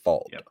staff's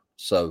fault. Yep.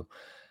 So,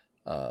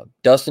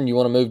 Dustin, you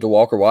want to move to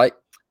Walker White?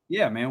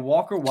 Yeah, man.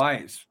 Walker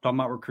White's talking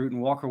about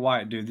recruiting. Walker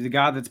White, dude, the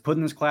guy that's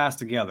putting this class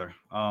together.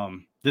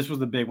 This was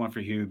the big one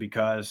for Hugh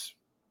because,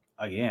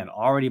 again,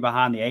 already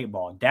behind the 8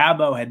 ball.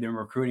 Dabo had been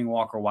recruiting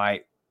Walker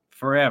White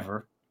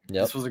forever.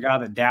 Yep. This was a guy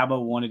that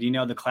Dabo wanted. You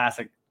know, the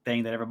classic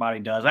thing that everybody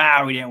does.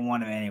 We didn't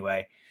want him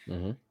anyway.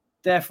 Mm-hmm.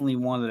 Definitely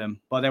wanted him.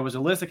 But there was a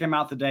list that came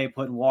out today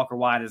putting Walker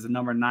White as the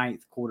number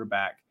 9th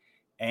quarterback.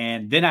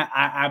 And then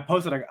I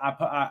posted,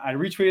 I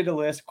retweeted the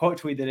list,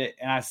 quote tweeted it,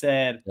 and I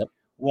said,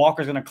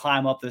 Walker's going to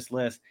climb up this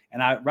list.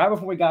 And right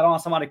before we got on,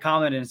 somebody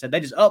commented and said they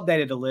just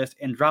updated the list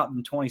and dropped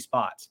him 20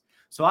 spots.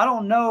 So I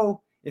don't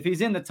know if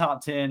he's in the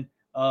top 10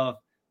 of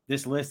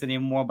this list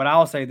anymore, but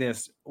I'll say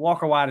this: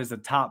 Walker White is a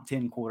top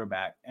 10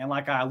 quarterback. And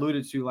like I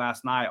alluded to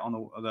last night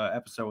on the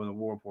episode of the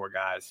War Report,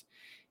 guys,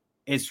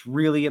 it's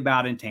really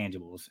about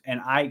intangibles.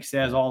 And Ike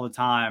says all the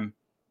time,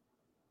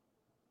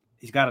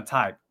 he's got a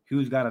type.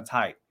 Hugh's got a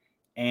type.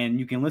 And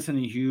you can listen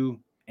to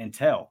Hugh and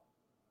tell.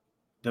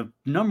 The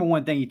number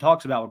one thing he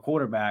talks about with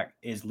quarterback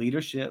is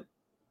leadership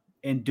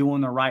and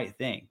doing the right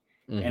thing.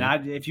 Mm-hmm.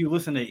 And if you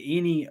listen to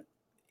any of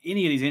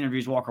these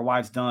interviews Walker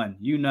White's done,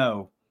 you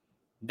know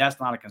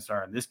that's not a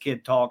concern. This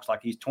kid talks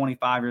like he's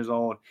 25 years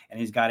old and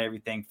he's got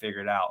everything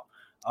figured out.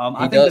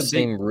 He does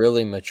seem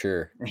really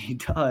mature. He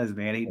does,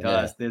 man. He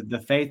does. Yeah. The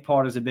faith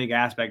part is a big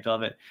aspect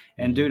of it.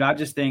 And dude, I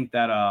just think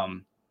that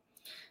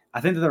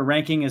I think that the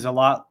ranking is a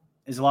lot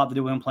to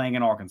do with him playing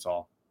in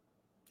Arkansas.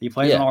 He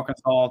plays in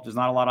Arkansas. There's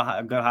not a lot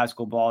of good high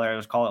school ball there.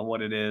 Let's call it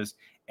what it is.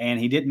 And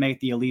he didn't make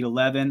the Elite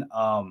 11.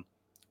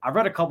 I've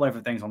read a couple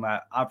different things on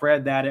that. I've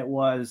read that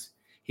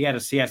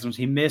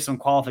he missed some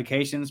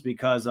qualifications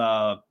because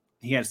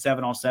he had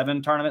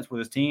 7-on-7 tournaments with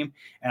his team,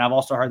 and I've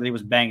also heard that he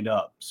was banged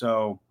up.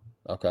 So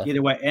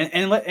either way,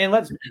 and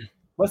let's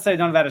say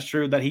none of that is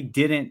true. That he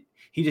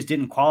just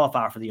didn't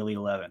qualify for the Elite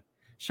 11.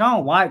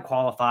 Sean White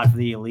qualified for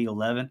the Elite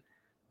 11.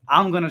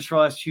 I'm going to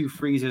trust Hugh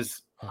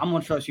Freeze's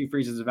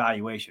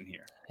evaluation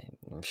here.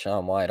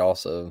 Sean White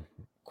also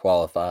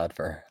qualified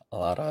for a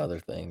lot of other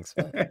things.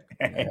 But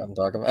I'm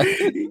talking about.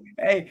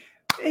 Hey,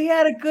 he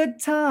had a good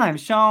time.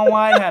 Sean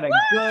White had a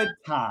good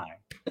time.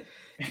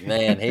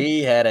 Man,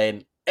 he had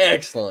an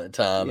excellent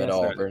time at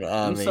Auburn.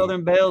 I mean,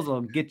 Southern Bells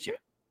will get you.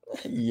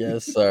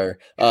 Yes, sir.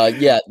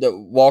 The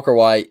Walker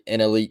White,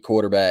 an elite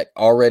quarterback,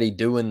 already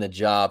doing the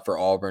job for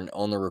Auburn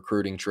on the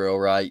recruiting trail,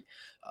 right?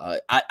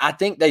 I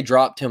think they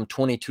dropped him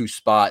 22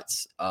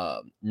 spots,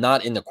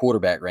 not in the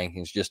quarterback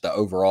rankings, just the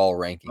overall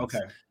rankings.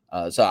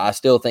 Okay. So I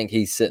still think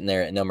he's sitting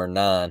there at number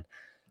 9.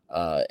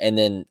 And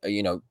then,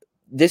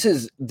 this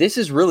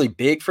is really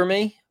big for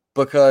me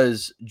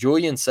because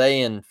Julian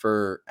Sayin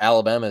for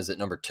Alabama is at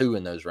number 2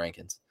 in those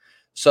rankings.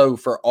 So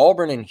for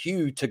Auburn and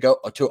Hugh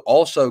to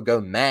also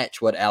go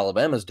match what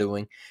Alabama's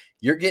doing,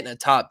 you're getting a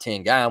top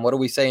 10 guy. And what do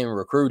we say in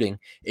recruiting?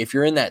 If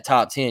you're in that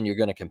top 10, you're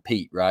going to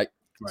compete, right?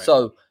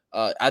 So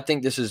I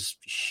think this is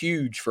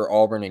huge for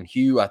Auburn and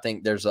Hugh. I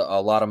think there's a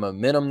lot of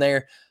momentum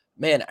there.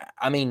 Man,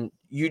 I mean,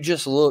 you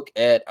just look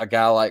at a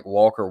guy like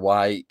Walker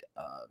White.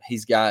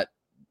 He's got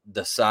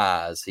the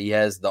size. He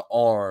has the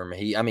arm.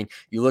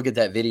 You look at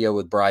that video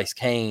with Bryce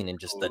Kane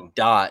and just the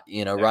dot,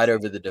 right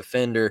over the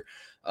defender.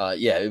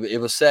 It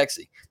was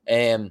sexy.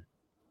 And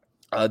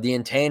the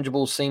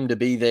intangibles seem to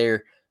be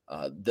there.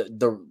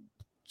 The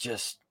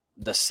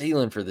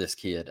ceiling for this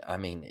kid, I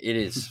mean, it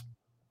is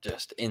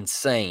just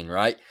insane,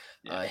 right?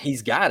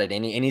 He's got it,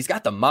 and he's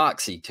got the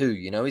moxie too.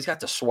 He's got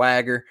the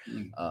swagger,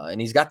 and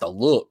he's got the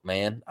look,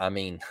 man. I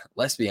mean,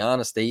 let's be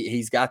honest.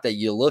 He's got that.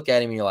 You look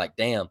at him, and you're like,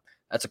 damn,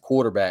 that's a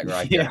quarterback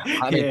right there.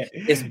 I mean,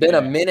 it's been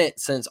a minute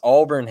since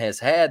Auburn has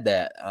had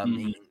that. I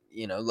mean,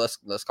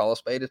 let's call a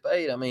spade a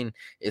spade. I mean,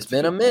 it's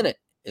been a minute.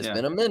 It's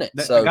been a minute.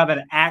 So a guy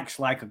that acts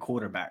like a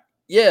quarterback.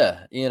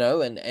 Yeah,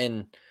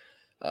 and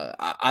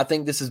I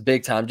think this is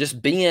big time. Just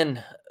being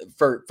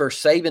for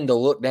Saban to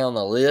look down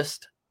the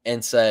list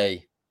and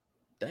say,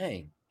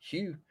 dang,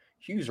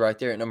 Hugh's right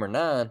there at number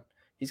 9.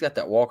 He's got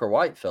that Walker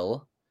White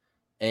fella.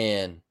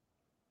 And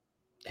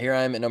here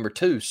I am at number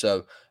 2.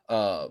 So,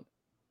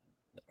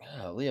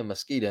 Leah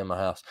Mosquito in my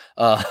house.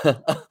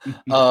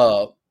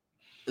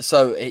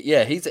 So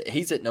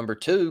he's at number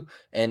 2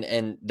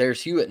 and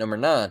there's Hugh at number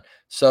 9.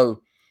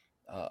 So,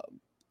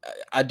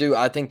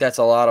 I think that's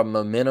a lot of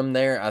momentum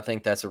there. I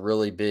think that's a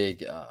really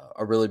big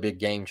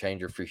game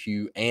changer for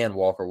Hugh and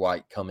Walker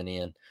White coming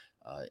in.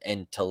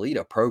 And to lead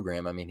a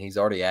program, I mean, he's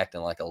already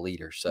acting like a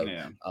leader. So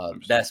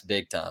that's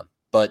big time.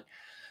 But,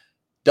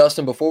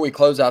 Dustin, before we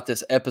close out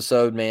this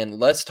episode, man,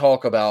 let's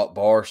talk about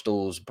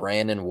Barstool's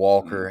Brandon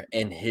Walker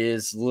and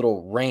his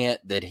little rant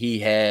that he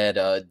had.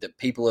 That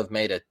people have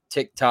made a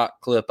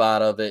TikTok clip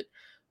out of it.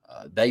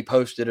 They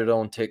posted it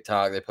on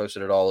TikTok. They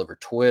posted it all over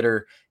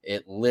Twitter.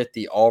 It lit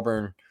the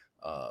Auburn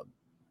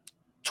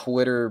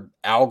Twitter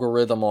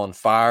algorithm on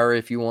fire,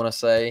 if you want to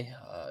say.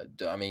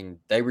 I mean,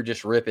 they were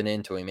just ripping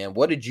into him, man.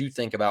 What did you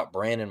think about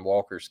Brandon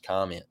Walker's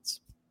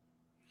comments?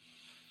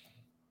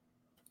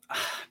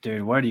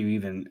 Dude, where do you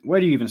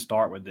even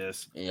start with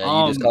this?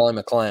 Yeah, you just call him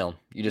a clown.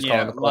 You just call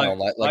him a clown,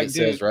 like it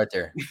says right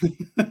there.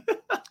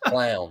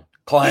 Clown.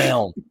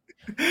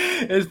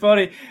 It's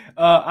funny.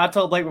 I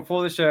told Blake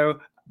before the show,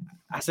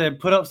 I said,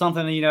 put up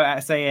something,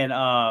 saying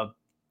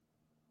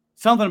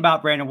something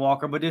about Brandon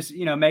Walker, but just,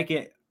 make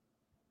it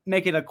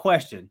a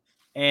question.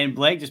 And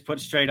Blake just put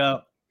straight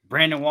up,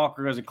 Brandon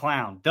Walker is a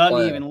clown.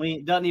 Doesn't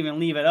even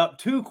leave it up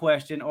to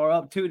question or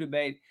up to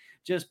debate.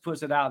 Just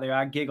puts it out there.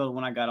 I giggled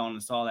when I got on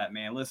and saw that,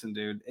 man. Listen,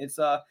 dude, it's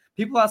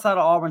people outside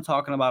of Auburn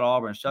talking about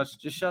Auburn.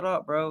 Just shut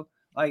up, bro.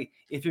 Like,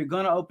 if you're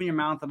gonna open your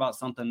mouth about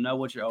something, know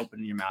what you're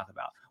opening your mouth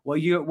about.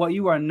 What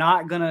you are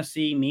not gonna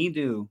see me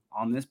do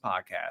on this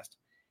podcast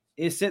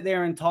is sit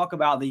there and talk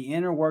about the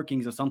inner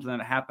workings of something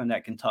that happened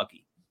at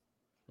Kentucky.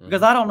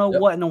 Because I don't know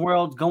what in the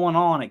world's going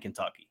on at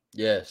Kentucky.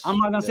 Yes. I'm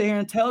not gonna sit here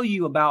and tell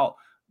you about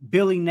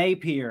Billy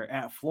Napier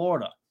at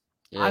Florida.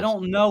 Yes. I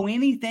don't know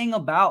anything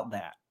about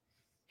that.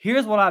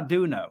 Here's what I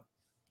do know.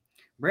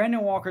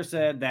 Brandon Walker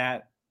said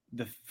that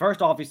he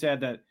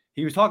said that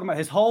he was talking about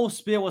his whole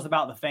spiel was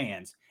about the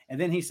fans. And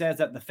then he says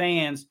that the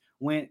fans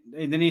went,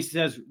 and then he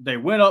says they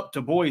went up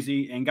to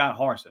Boise and got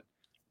Harsin.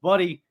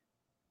 Buddy,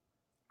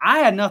 I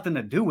had nothing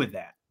to do with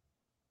that.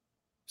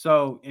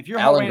 So if you're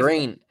Alan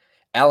Green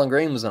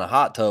was in a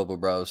hot tub,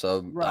 bro.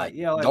 So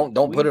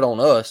don't put it on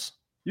us.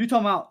 You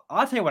talking about?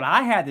 I'll tell you what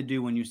I had to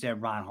do when you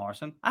said Brian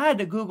Harsin. I had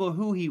to Google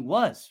who he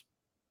was,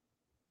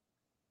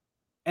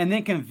 and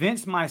then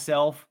convince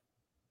myself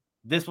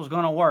this was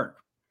going to work.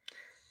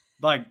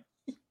 Like,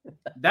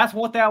 that's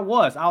what that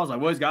was. I was like,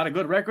 well, he's got a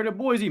good record at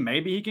Boise.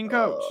 Maybe he can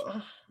coach.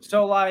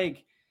 So,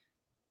 like,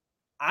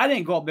 I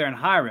didn't go up there and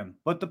hire him.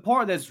 But the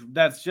part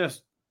that's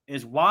just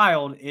is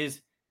wild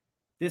is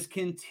this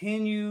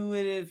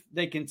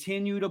they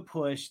continue to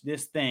push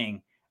this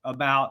thing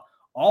about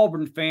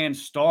Auburn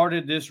fans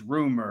started this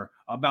rumor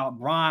about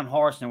Brian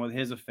Harsin with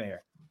his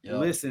affair. Yep.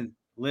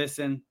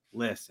 Listen.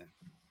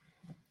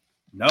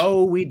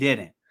 No, we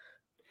didn't.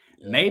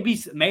 Yep.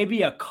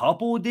 Maybe a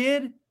couple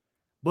did,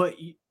 but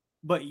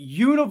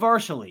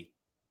universally,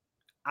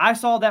 I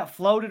saw that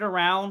floated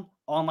around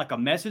on like a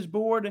message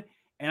board,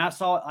 and I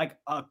saw like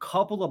a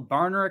couple of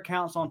burner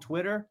accounts on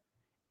Twitter,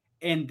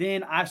 and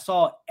then I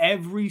saw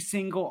every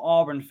single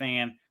Auburn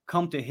fan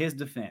come to his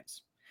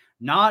defense.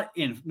 Not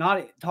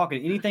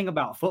talking anything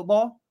about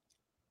football.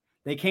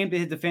 They came to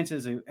his defense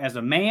as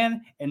a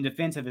man, in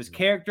defense of his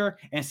character,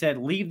 and said,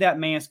 leave that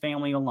man's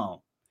family alone.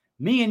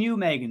 Me and you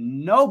make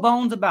no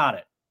bones about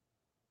it.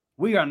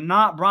 We are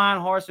not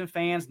Brian Harsin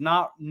fans,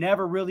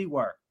 never really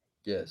were.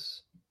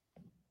 Yes.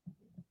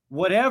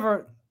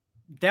 Whatever,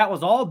 that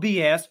was all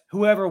BS.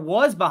 Whoever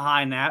was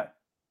behind that,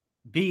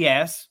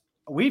 BS.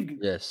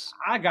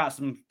 I got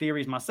some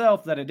theories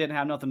myself that it didn't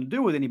have nothing to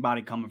do with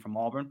anybody coming from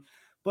Auburn.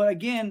 But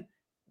again,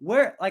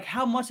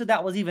 how much of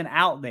that was even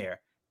out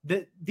there?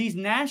 These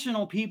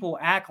national people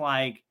act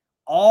like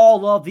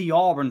all of the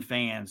Auburn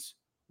fans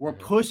were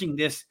pushing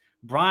this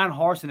Brian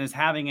Harsin is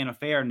having an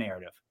affair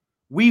narrative.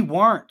 We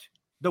weren't.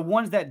 The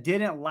ones that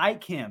didn't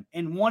like him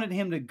and wanted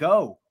him to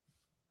go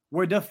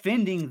were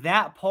defending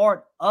that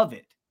part of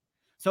it.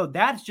 So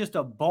that's just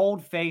a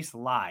bold-faced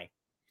lie.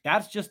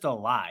 That's just a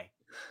lie.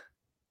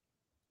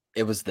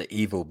 It was the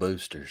evil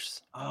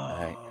boosters.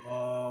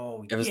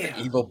 Oh, it was the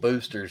evil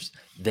boosters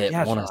that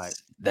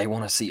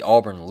want to see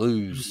Auburn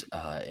lose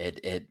at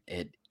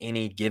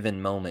any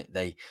given moment.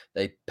 They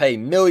pay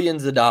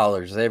millions of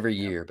dollars every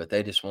year, but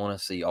they just want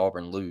to see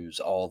Auburn lose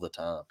all the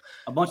time.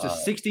 A bunch of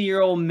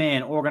 60-year-old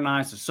men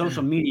organized a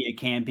social media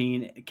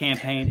campaign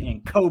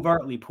and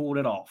covertly pulled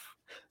it off.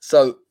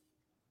 So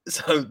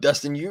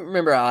Dustin, you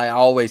remember I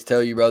always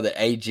tell you, bro,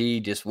 that AG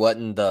just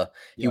wasn't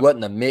he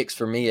wasn't the mix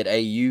for me at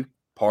AU.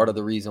 Part of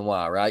the reason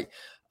why, right?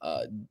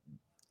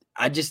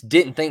 I just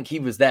didn't think he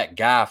was that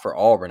guy for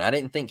Auburn. I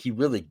didn't think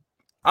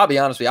I'll be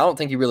honest with you, I don't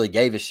think he really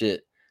gave a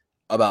shit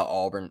about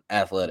Auburn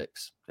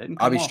athletics.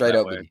 I'll be straight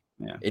up with you.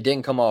 Yeah. It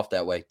didn't come off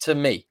that way to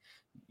me.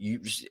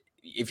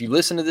 If you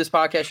listen to this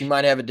podcast, you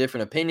might have a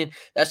different opinion.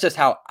 That's just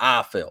how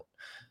I felt.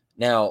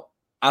 Now,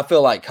 I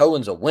feel like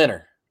Cohen's a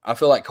winner. I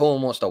feel like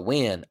Cohen wants to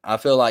win. I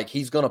feel like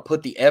he's going to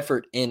put the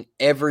effort in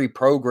every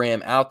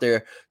program out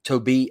there to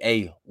be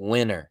a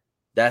winner.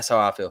 That's how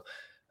I feel.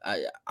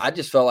 I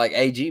just felt like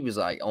AG was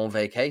like on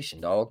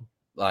vacation, dog.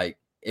 Like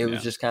it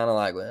was just kind of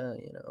like, well,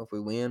 if we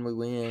win, we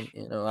win.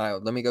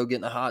 Let me go get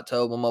in the hot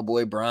tub with my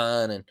boy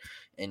Brian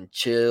and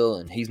chill.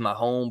 And he's my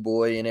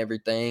homeboy and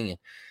everything.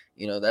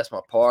 And that's my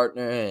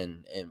partner,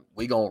 and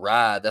we gonna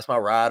ride. That's my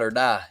ride or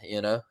die.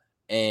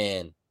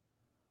 And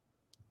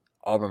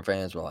Auburn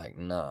fans were like,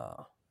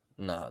 nah,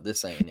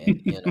 this ain't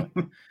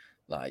it.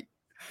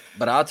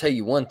 But I'll tell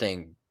you one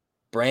thing.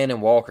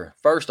 Brandon Walker.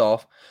 First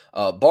off,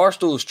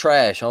 Barstool's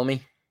trash, homie.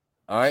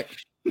 All right.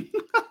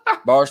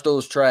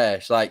 Barstool's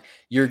trash. Like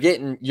you're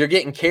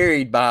getting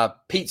carried by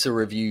pizza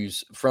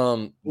reviews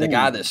from the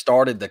guy that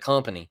started the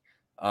company.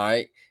 All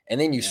right. And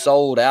then you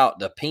sold out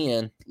the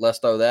pen. Let's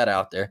throw that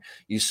out there.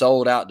 You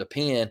sold out the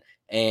pen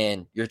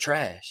and you're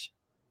trash.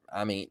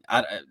 I mean,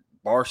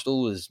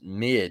 Barstool is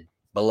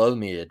below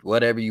mid,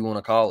 whatever you want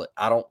to call it.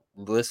 I don't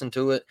listen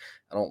to it.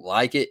 I don't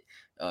like it.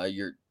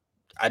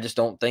 I just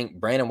don't think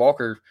Brandon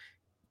Walker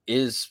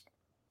is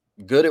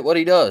good at what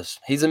he does.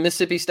 He's a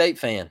Mississippi State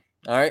fan.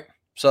 All right.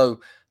 So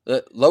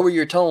lower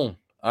your tone.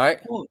 All right.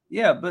 Well,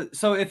 yeah, but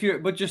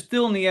you're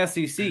still in the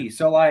SEC.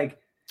 So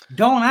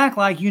don't act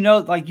like you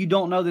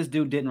don't know this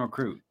dude didn't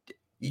recruit.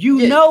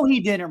 Know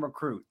he didn't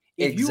recruit.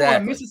 If you are a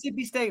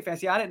Mississippi State fan,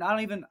 see, I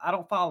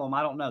don't follow him.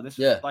 I don't know. This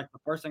is like the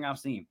first thing I've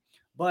seen.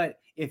 But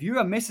if you're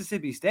a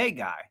Mississippi State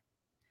guy,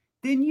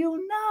 then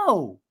you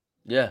know.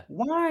 Yeah.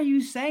 Why are you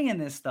saying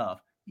this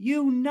stuff?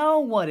 You know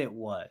what it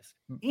was.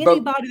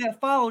 Anybody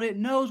that followed it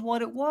knows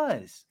what it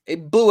was.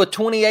 It blew a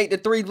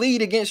 28-3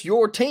 lead against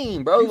your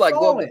team, bro.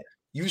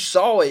 You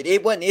saw it.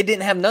 It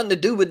didn't have nothing to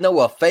do with no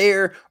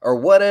affair or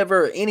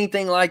whatever,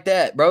 anything like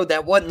that, bro.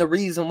 That wasn't the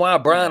reason why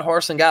Brian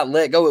Harsin got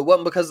let go. It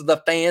wasn't because of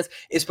the fans.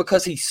 It's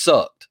because he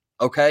sucked.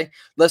 Okay,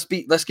 let's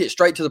get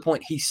straight to the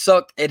point. He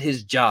sucked at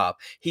his job.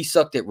 He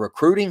sucked at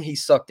recruiting. He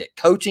sucked at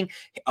coaching.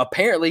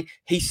 Apparently,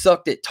 he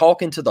sucked at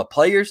talking to the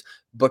players,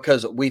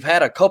 because we've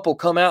had a couple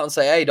come out and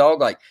say, "Hey,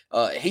 dog,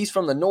 he's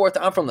from the north,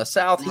 I'm from the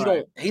south.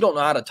 Right. He don't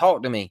know how to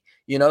talk to me."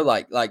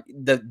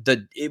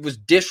 It was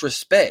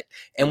disrespect,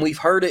 and we've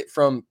heard it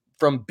from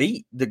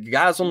the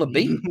guys on the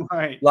beat.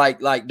 Right.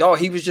 Dog,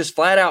 he was just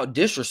flat out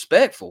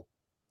disrespectful.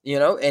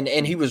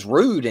 and he was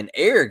rude and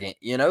arrogant,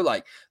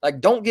 like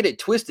don't get it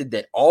twisted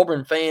that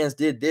Auburn fans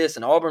did this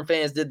and Auburn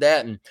fans did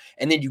that. And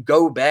then you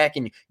go back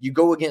and you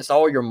go against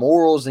all your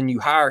morals and you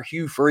hire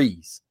Hugh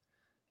Freeze.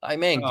 Like,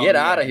 man, get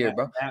out of here,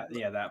 bro.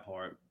 That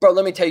part. Bro,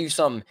 let me tell you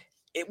something.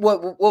 It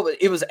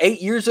was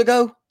 8 years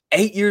ago.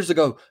 8 years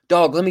ago,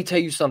 dog, let me tell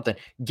you something.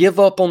 Give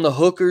up on the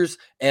hookers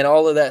and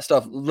all of that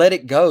stuff. Let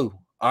it go.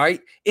 All right.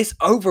 It's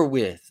over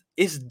with.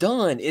 It's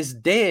done. It's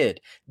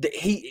dead.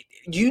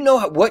 You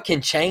know what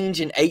can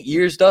change in 8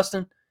 years,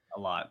 Dustin? A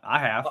lot. I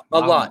have. A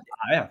lot.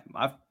 I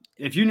have.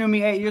 If you knew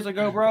me 8 years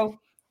ago, bro,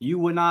 you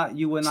would not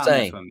mess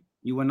with me.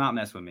 You would not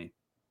mess with me.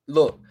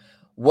 Look,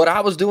 what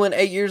I was doing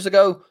 8 years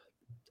ago,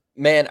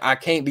 man, I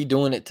can't be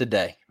doing it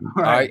today.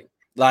 All right.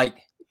 Like,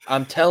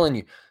 I'm telling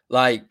you,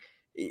 like,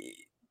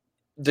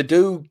 the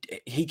dude,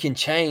 he can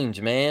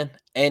change, man,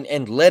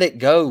 and let it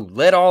go.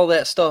 Let all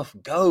that stuff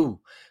go.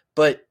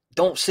 But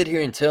don't sit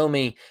here and tell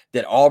me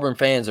that Auburn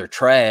fans are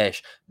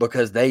trash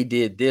because they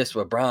did this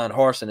with Brian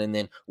Harsin and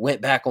then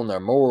went back on their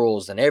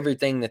morals and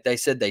everything that they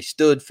said they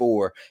stood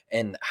for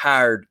and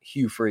hired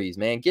Hugh Freeze,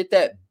 man. Get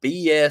that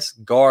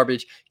BS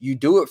garbage. You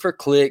do it for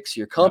clicks.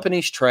 Your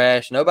company's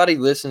trash. Nobody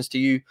listens to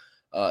you,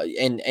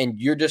 and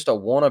you're just a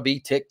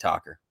wannabe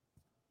TikToker.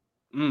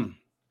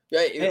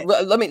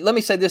 Let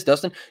me say this,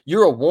 Dustin.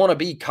 You're a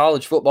wannabe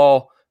college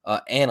football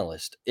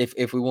analyst,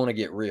 if we want to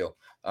get real,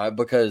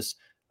 because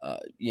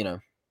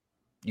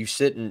you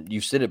sit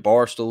at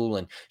Barstool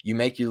and you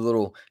make your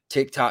little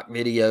TikTok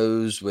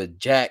videos with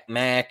Jack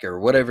Mack or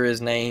whatever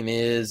his name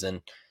is,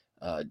 and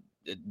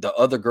the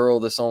other girl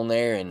that's on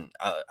there, and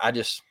I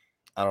don't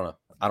know.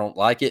 I don't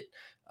like it.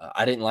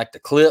 I didn't like the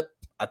clip.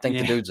 I think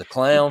the dude's a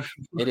clown.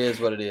 It is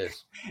what it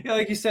is. Yeah,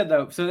 like you said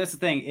though. So that's the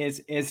thing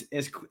is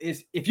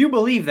if you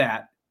believe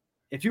that,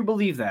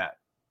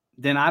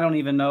 then I don't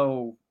even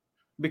know,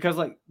 because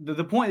like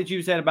the point that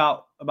you said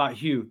about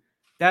Hugh,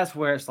 that's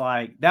where it's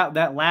like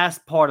that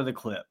last part of the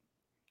clip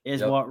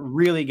is what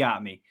really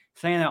got me.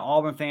 Saying that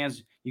Auburn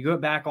fans, you go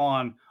back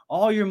on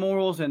all your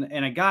morals and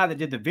a guy that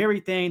did the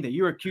very thing that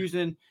you're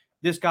accusing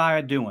this guy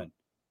of doing.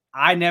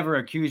 I never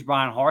accused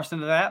Brian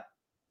Harsin of that.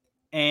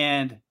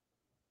 And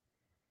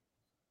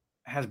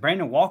has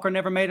Brandon Walker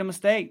never made a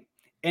mistake?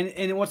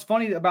 And what's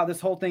funny about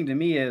this whole thing to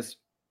me is,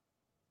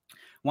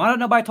 why don't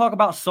nobody talk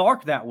about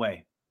Sark that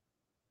way?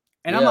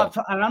 And I'm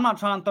not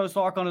trying to throw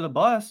Sark under the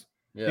bus,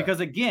 because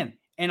again,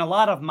 and a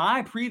lot of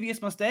my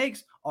previous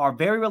mistakes are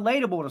very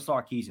relatable to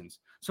Sarkeesians.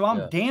 So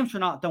I'm damn sure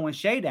not throwing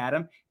shade at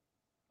him.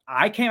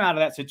 I came out of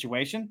that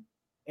situation.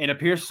 It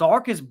appears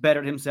Sark has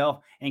bettered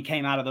himself and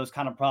came out of those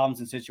kind of problems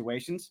and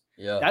situations.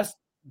 Yeah.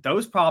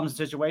 Those problems and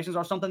situations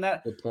are something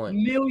that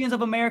millions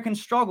of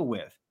Americans struggle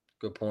with.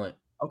 Good point.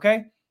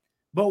 Okay.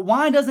 But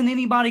why doesn't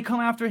anybody come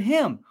after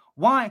him?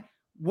 Why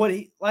would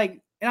he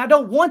like, and I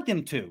don't want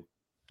them to.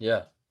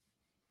 Yeah.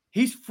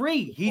 He's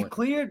free. He's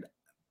cleared.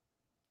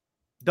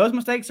 Those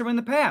mistakes are in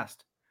the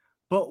past.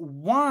 But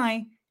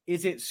why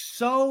is it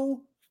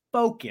so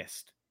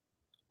focused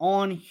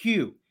on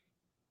Hugh?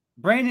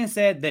 Brandon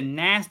said the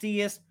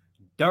nastiest,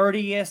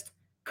 dirtiest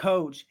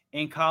coach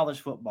in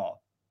college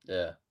football.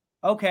 Yeah.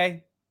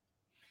 Okay.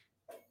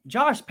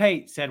 Josh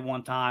Pate said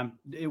one time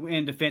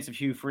in defense of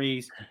Hugh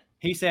Freeze,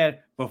 he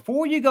said,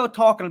 before you go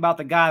talking about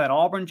the guy that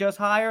Auburn just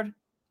hired,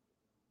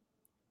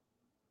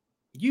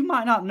 you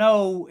might not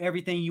know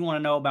everything you want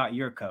to know about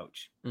your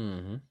coach.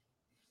 Mm-hmm.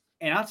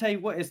 And I'll tell you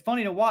what, it's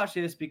funny to watch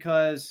this,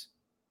 because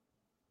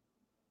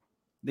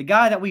the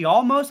guy that we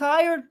almost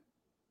hired,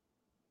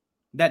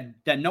 that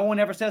no one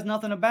ever says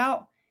nothing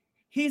about,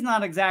 he's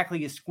not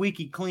exactly a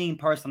squeaky clean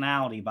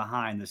personality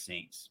behind the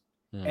scenes.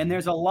 Mm-hmm. And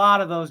there's a lot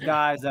of those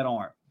guys that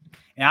aren't.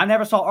 And I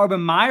never saw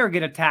Urban Meyer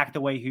get attacked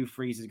the way Hugh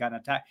Freeze has gotten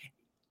attacked.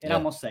 And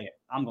I'm going to say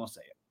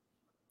it.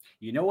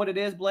 You know what it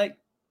is, Blake?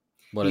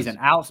 He's an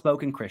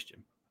outspoken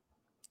Christian.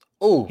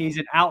 Oh, he's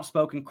an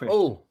outspoken Christian.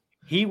 Oh,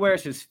 he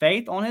wears his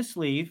faith on his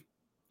sleeve,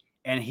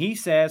 and he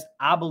says,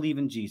 I believe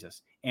in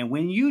Jesus. And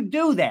when you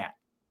do that,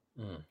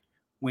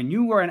 when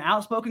you are an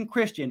outspoken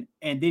Christian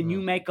and then you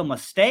make a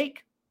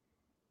mistake,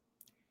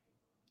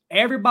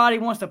 everybody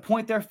wants to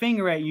point their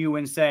finger at you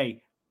and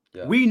say,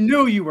 we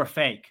knew you were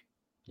fake.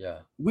 Yeah.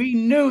 We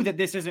knew that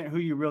this isn't who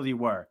you really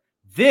were.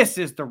 This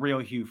is the real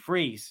Hugh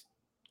Freeze.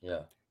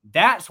 Yeah.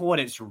 That's what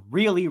it's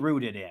really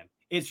rooted in.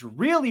 It's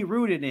really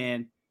rooted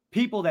in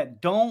people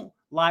that don't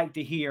like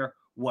to hear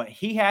what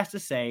he has to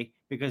say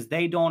because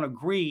they don't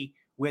agree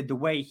with the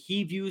way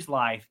he views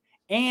life,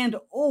 and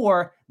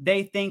or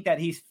they think that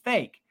he's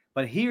fake.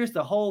 But here's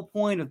the whole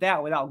point of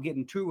that, without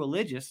getting too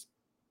religious.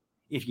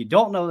 If you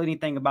don't know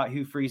anything about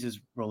Hugh Freeze's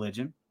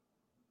religion,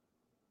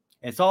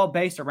 it's all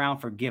based around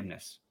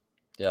forgiveness.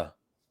 Yeah.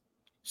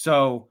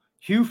 So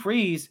Hugh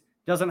Freeze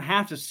doesn't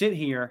have to sit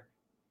here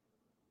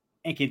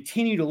and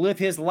continue to live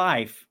his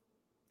life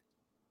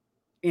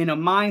in a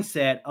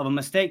mindset of a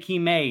mistake he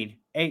made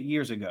 8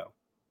 years ago.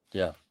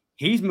 Yeah.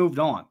 He's moved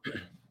on.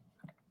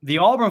 The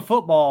Auburn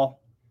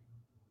football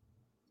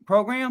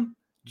program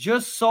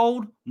just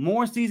sold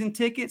more season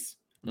tickets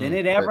than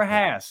it ever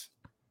has.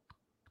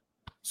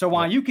 So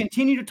while you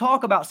continue to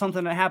talk about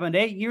something that happened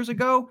 8 years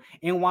ago,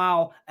 and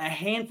while a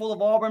handful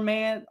of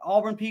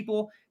Auburn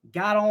people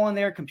got on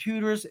their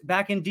computers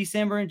back in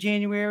December and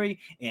January,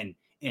 and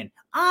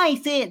I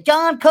sent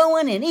John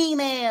Cohen an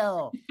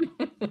email.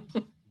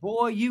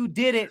 Boy, you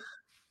did it.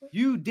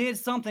 You did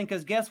something,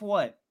 because guess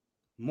what?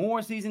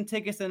 More season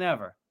tickets than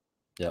ever.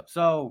 Yep.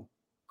 So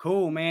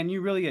cool, man.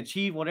 You really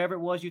achieved whatever it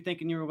was you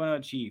thinking you were going to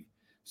achieve.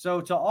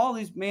 So to all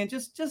these, man,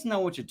 just know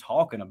what you're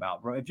talking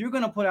about, bro. If you're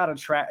going to put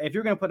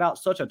out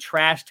such a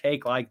trash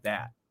take like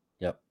that,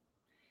 yep,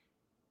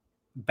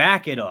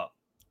 back it up.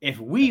 If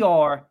we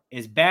are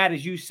as bad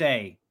as you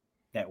say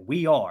that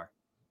we are,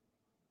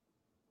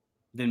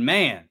 then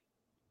man,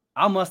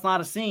 what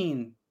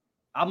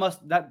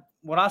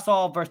I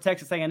saw versus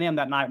Texas A&M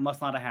that night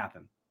must not have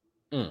happened.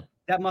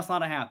 That must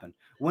not have happened.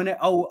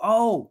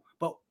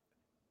 But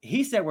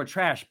he said we're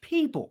trash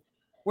people.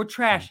 We're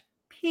trash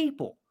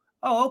people.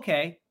 Oh,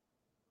 okay.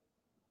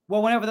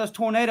 Well, whenever those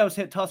tornadoes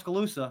hit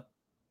Tuscaloosa,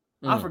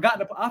 I forgot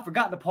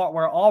the part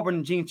where Auburn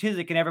and Gene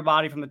Chizik and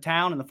everybody from the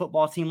town and the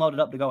football team loaded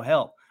up to go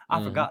help.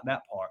 I forgot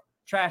that part.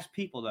 Trash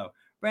people, though.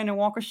 Brandon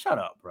Walker, shut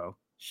up, bro.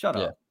 Shut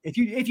up. If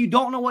you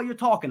don't know what you're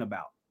talking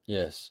about,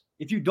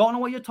 if you don't know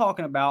what you're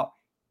talking about,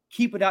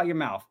 keep it out your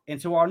mouth.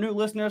 And to our new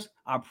listeners,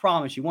 I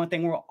promise you, one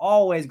thing we're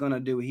always going to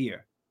do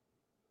here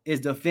is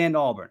defend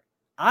Auburn.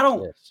 I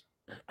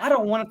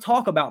don't want to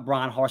talk about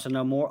Brian Harsin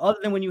no more, other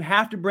than when you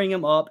have to bring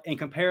him up in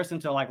comparison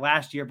to like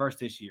last year versus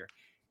this year.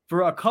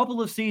 For a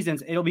couple of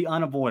seasons, it'll be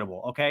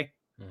unavoidable, okay?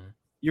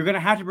 You're going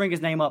to have to bring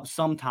his name up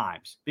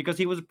sometimes because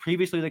he was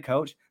previously the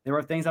coach. There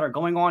are things that are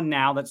going on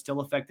now that still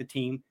affect the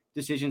team,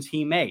 decisions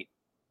he made.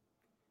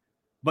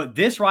 But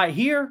this right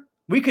here,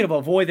 we could have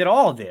avoided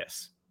all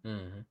this.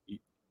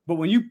 But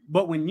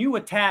when you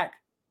attack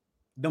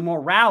the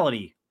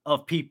morality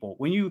of people,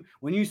 when you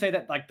say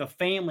that like the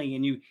family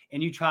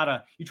and you try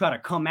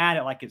to come at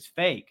it like it's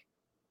fake,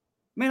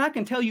 man, I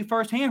can tell you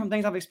firsthand from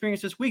things I've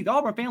experienced this week. The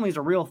Auburn family is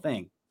a real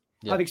thing.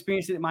 I've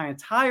experienced it my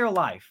entire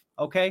life.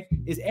 Okay,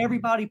 is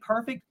everybody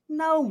perfect?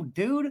 No,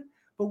 dude.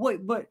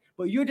 But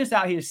you're just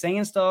out here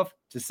saying stuff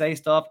to say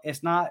stuff.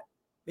 It's not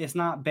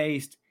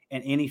based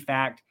in any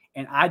fact.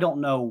 And I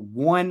don't know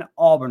one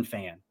Auburn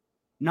fan,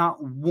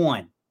 not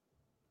one,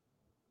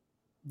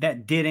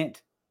 that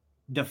didn't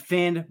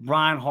defend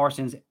Brian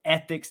Harsin's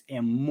ethics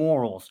and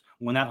morals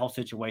when that whole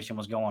situation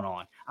was going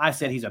on. I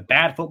said he's a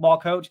bad football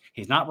coach.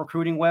 He's not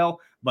recruiting well,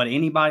 but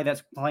anybody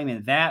that's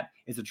claiming that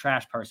is a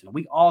trash person.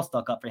 We all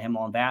stuck up for him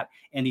on that.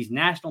 And these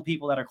national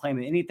people that are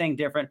claiming anything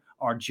different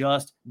are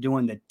just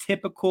doing the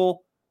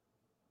typical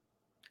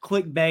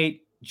clickbait,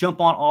 jump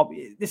on all.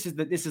 This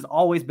has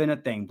always been a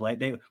thing, Blake.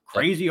 They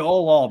crazy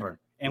old Auburn.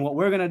 And what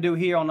we're going to do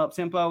here on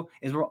Up-Tempo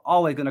is we're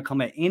always going to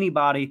come at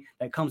anybody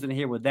that comes in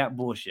here with that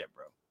bullshit,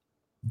 bro.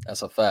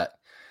 That's a fact.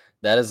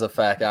 That is a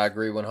fact. I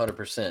agree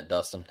 100%,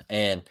 Dustin.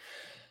 And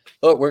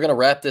look, we're going to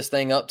wrap this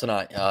thing up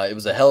tonight. It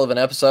was a hell of an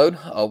episode.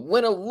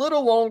 Went a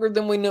little longer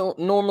than we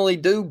normally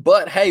do,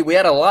 but hey, we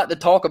had a lot to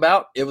talk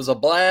about. It was a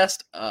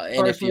blast.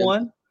 First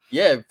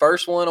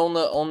one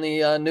on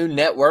the new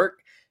network.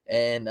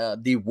 And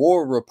the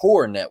War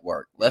Rapport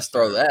Network. Let's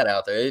throw that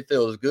out there. It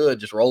feels good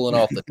just rolling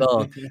off the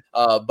tongue.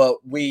 But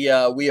we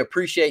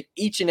appreciate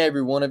each and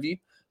every one of you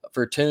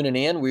for tuning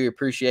in. We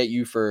appreciate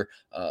you for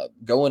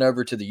going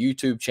over to the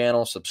YouTube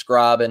channel,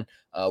 subscribing.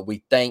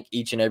 We thank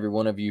each and every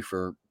one of you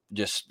for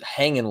just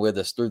hanging with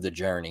us through the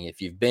journey. If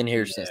you've been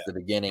here since the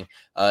beginning,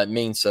 it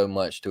means so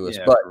much to us.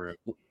 But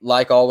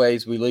like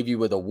always, we leave you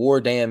with a War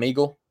Damn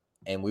Eagle,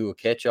 and we will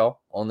catch y'all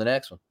on the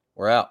next one.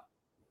 We're out.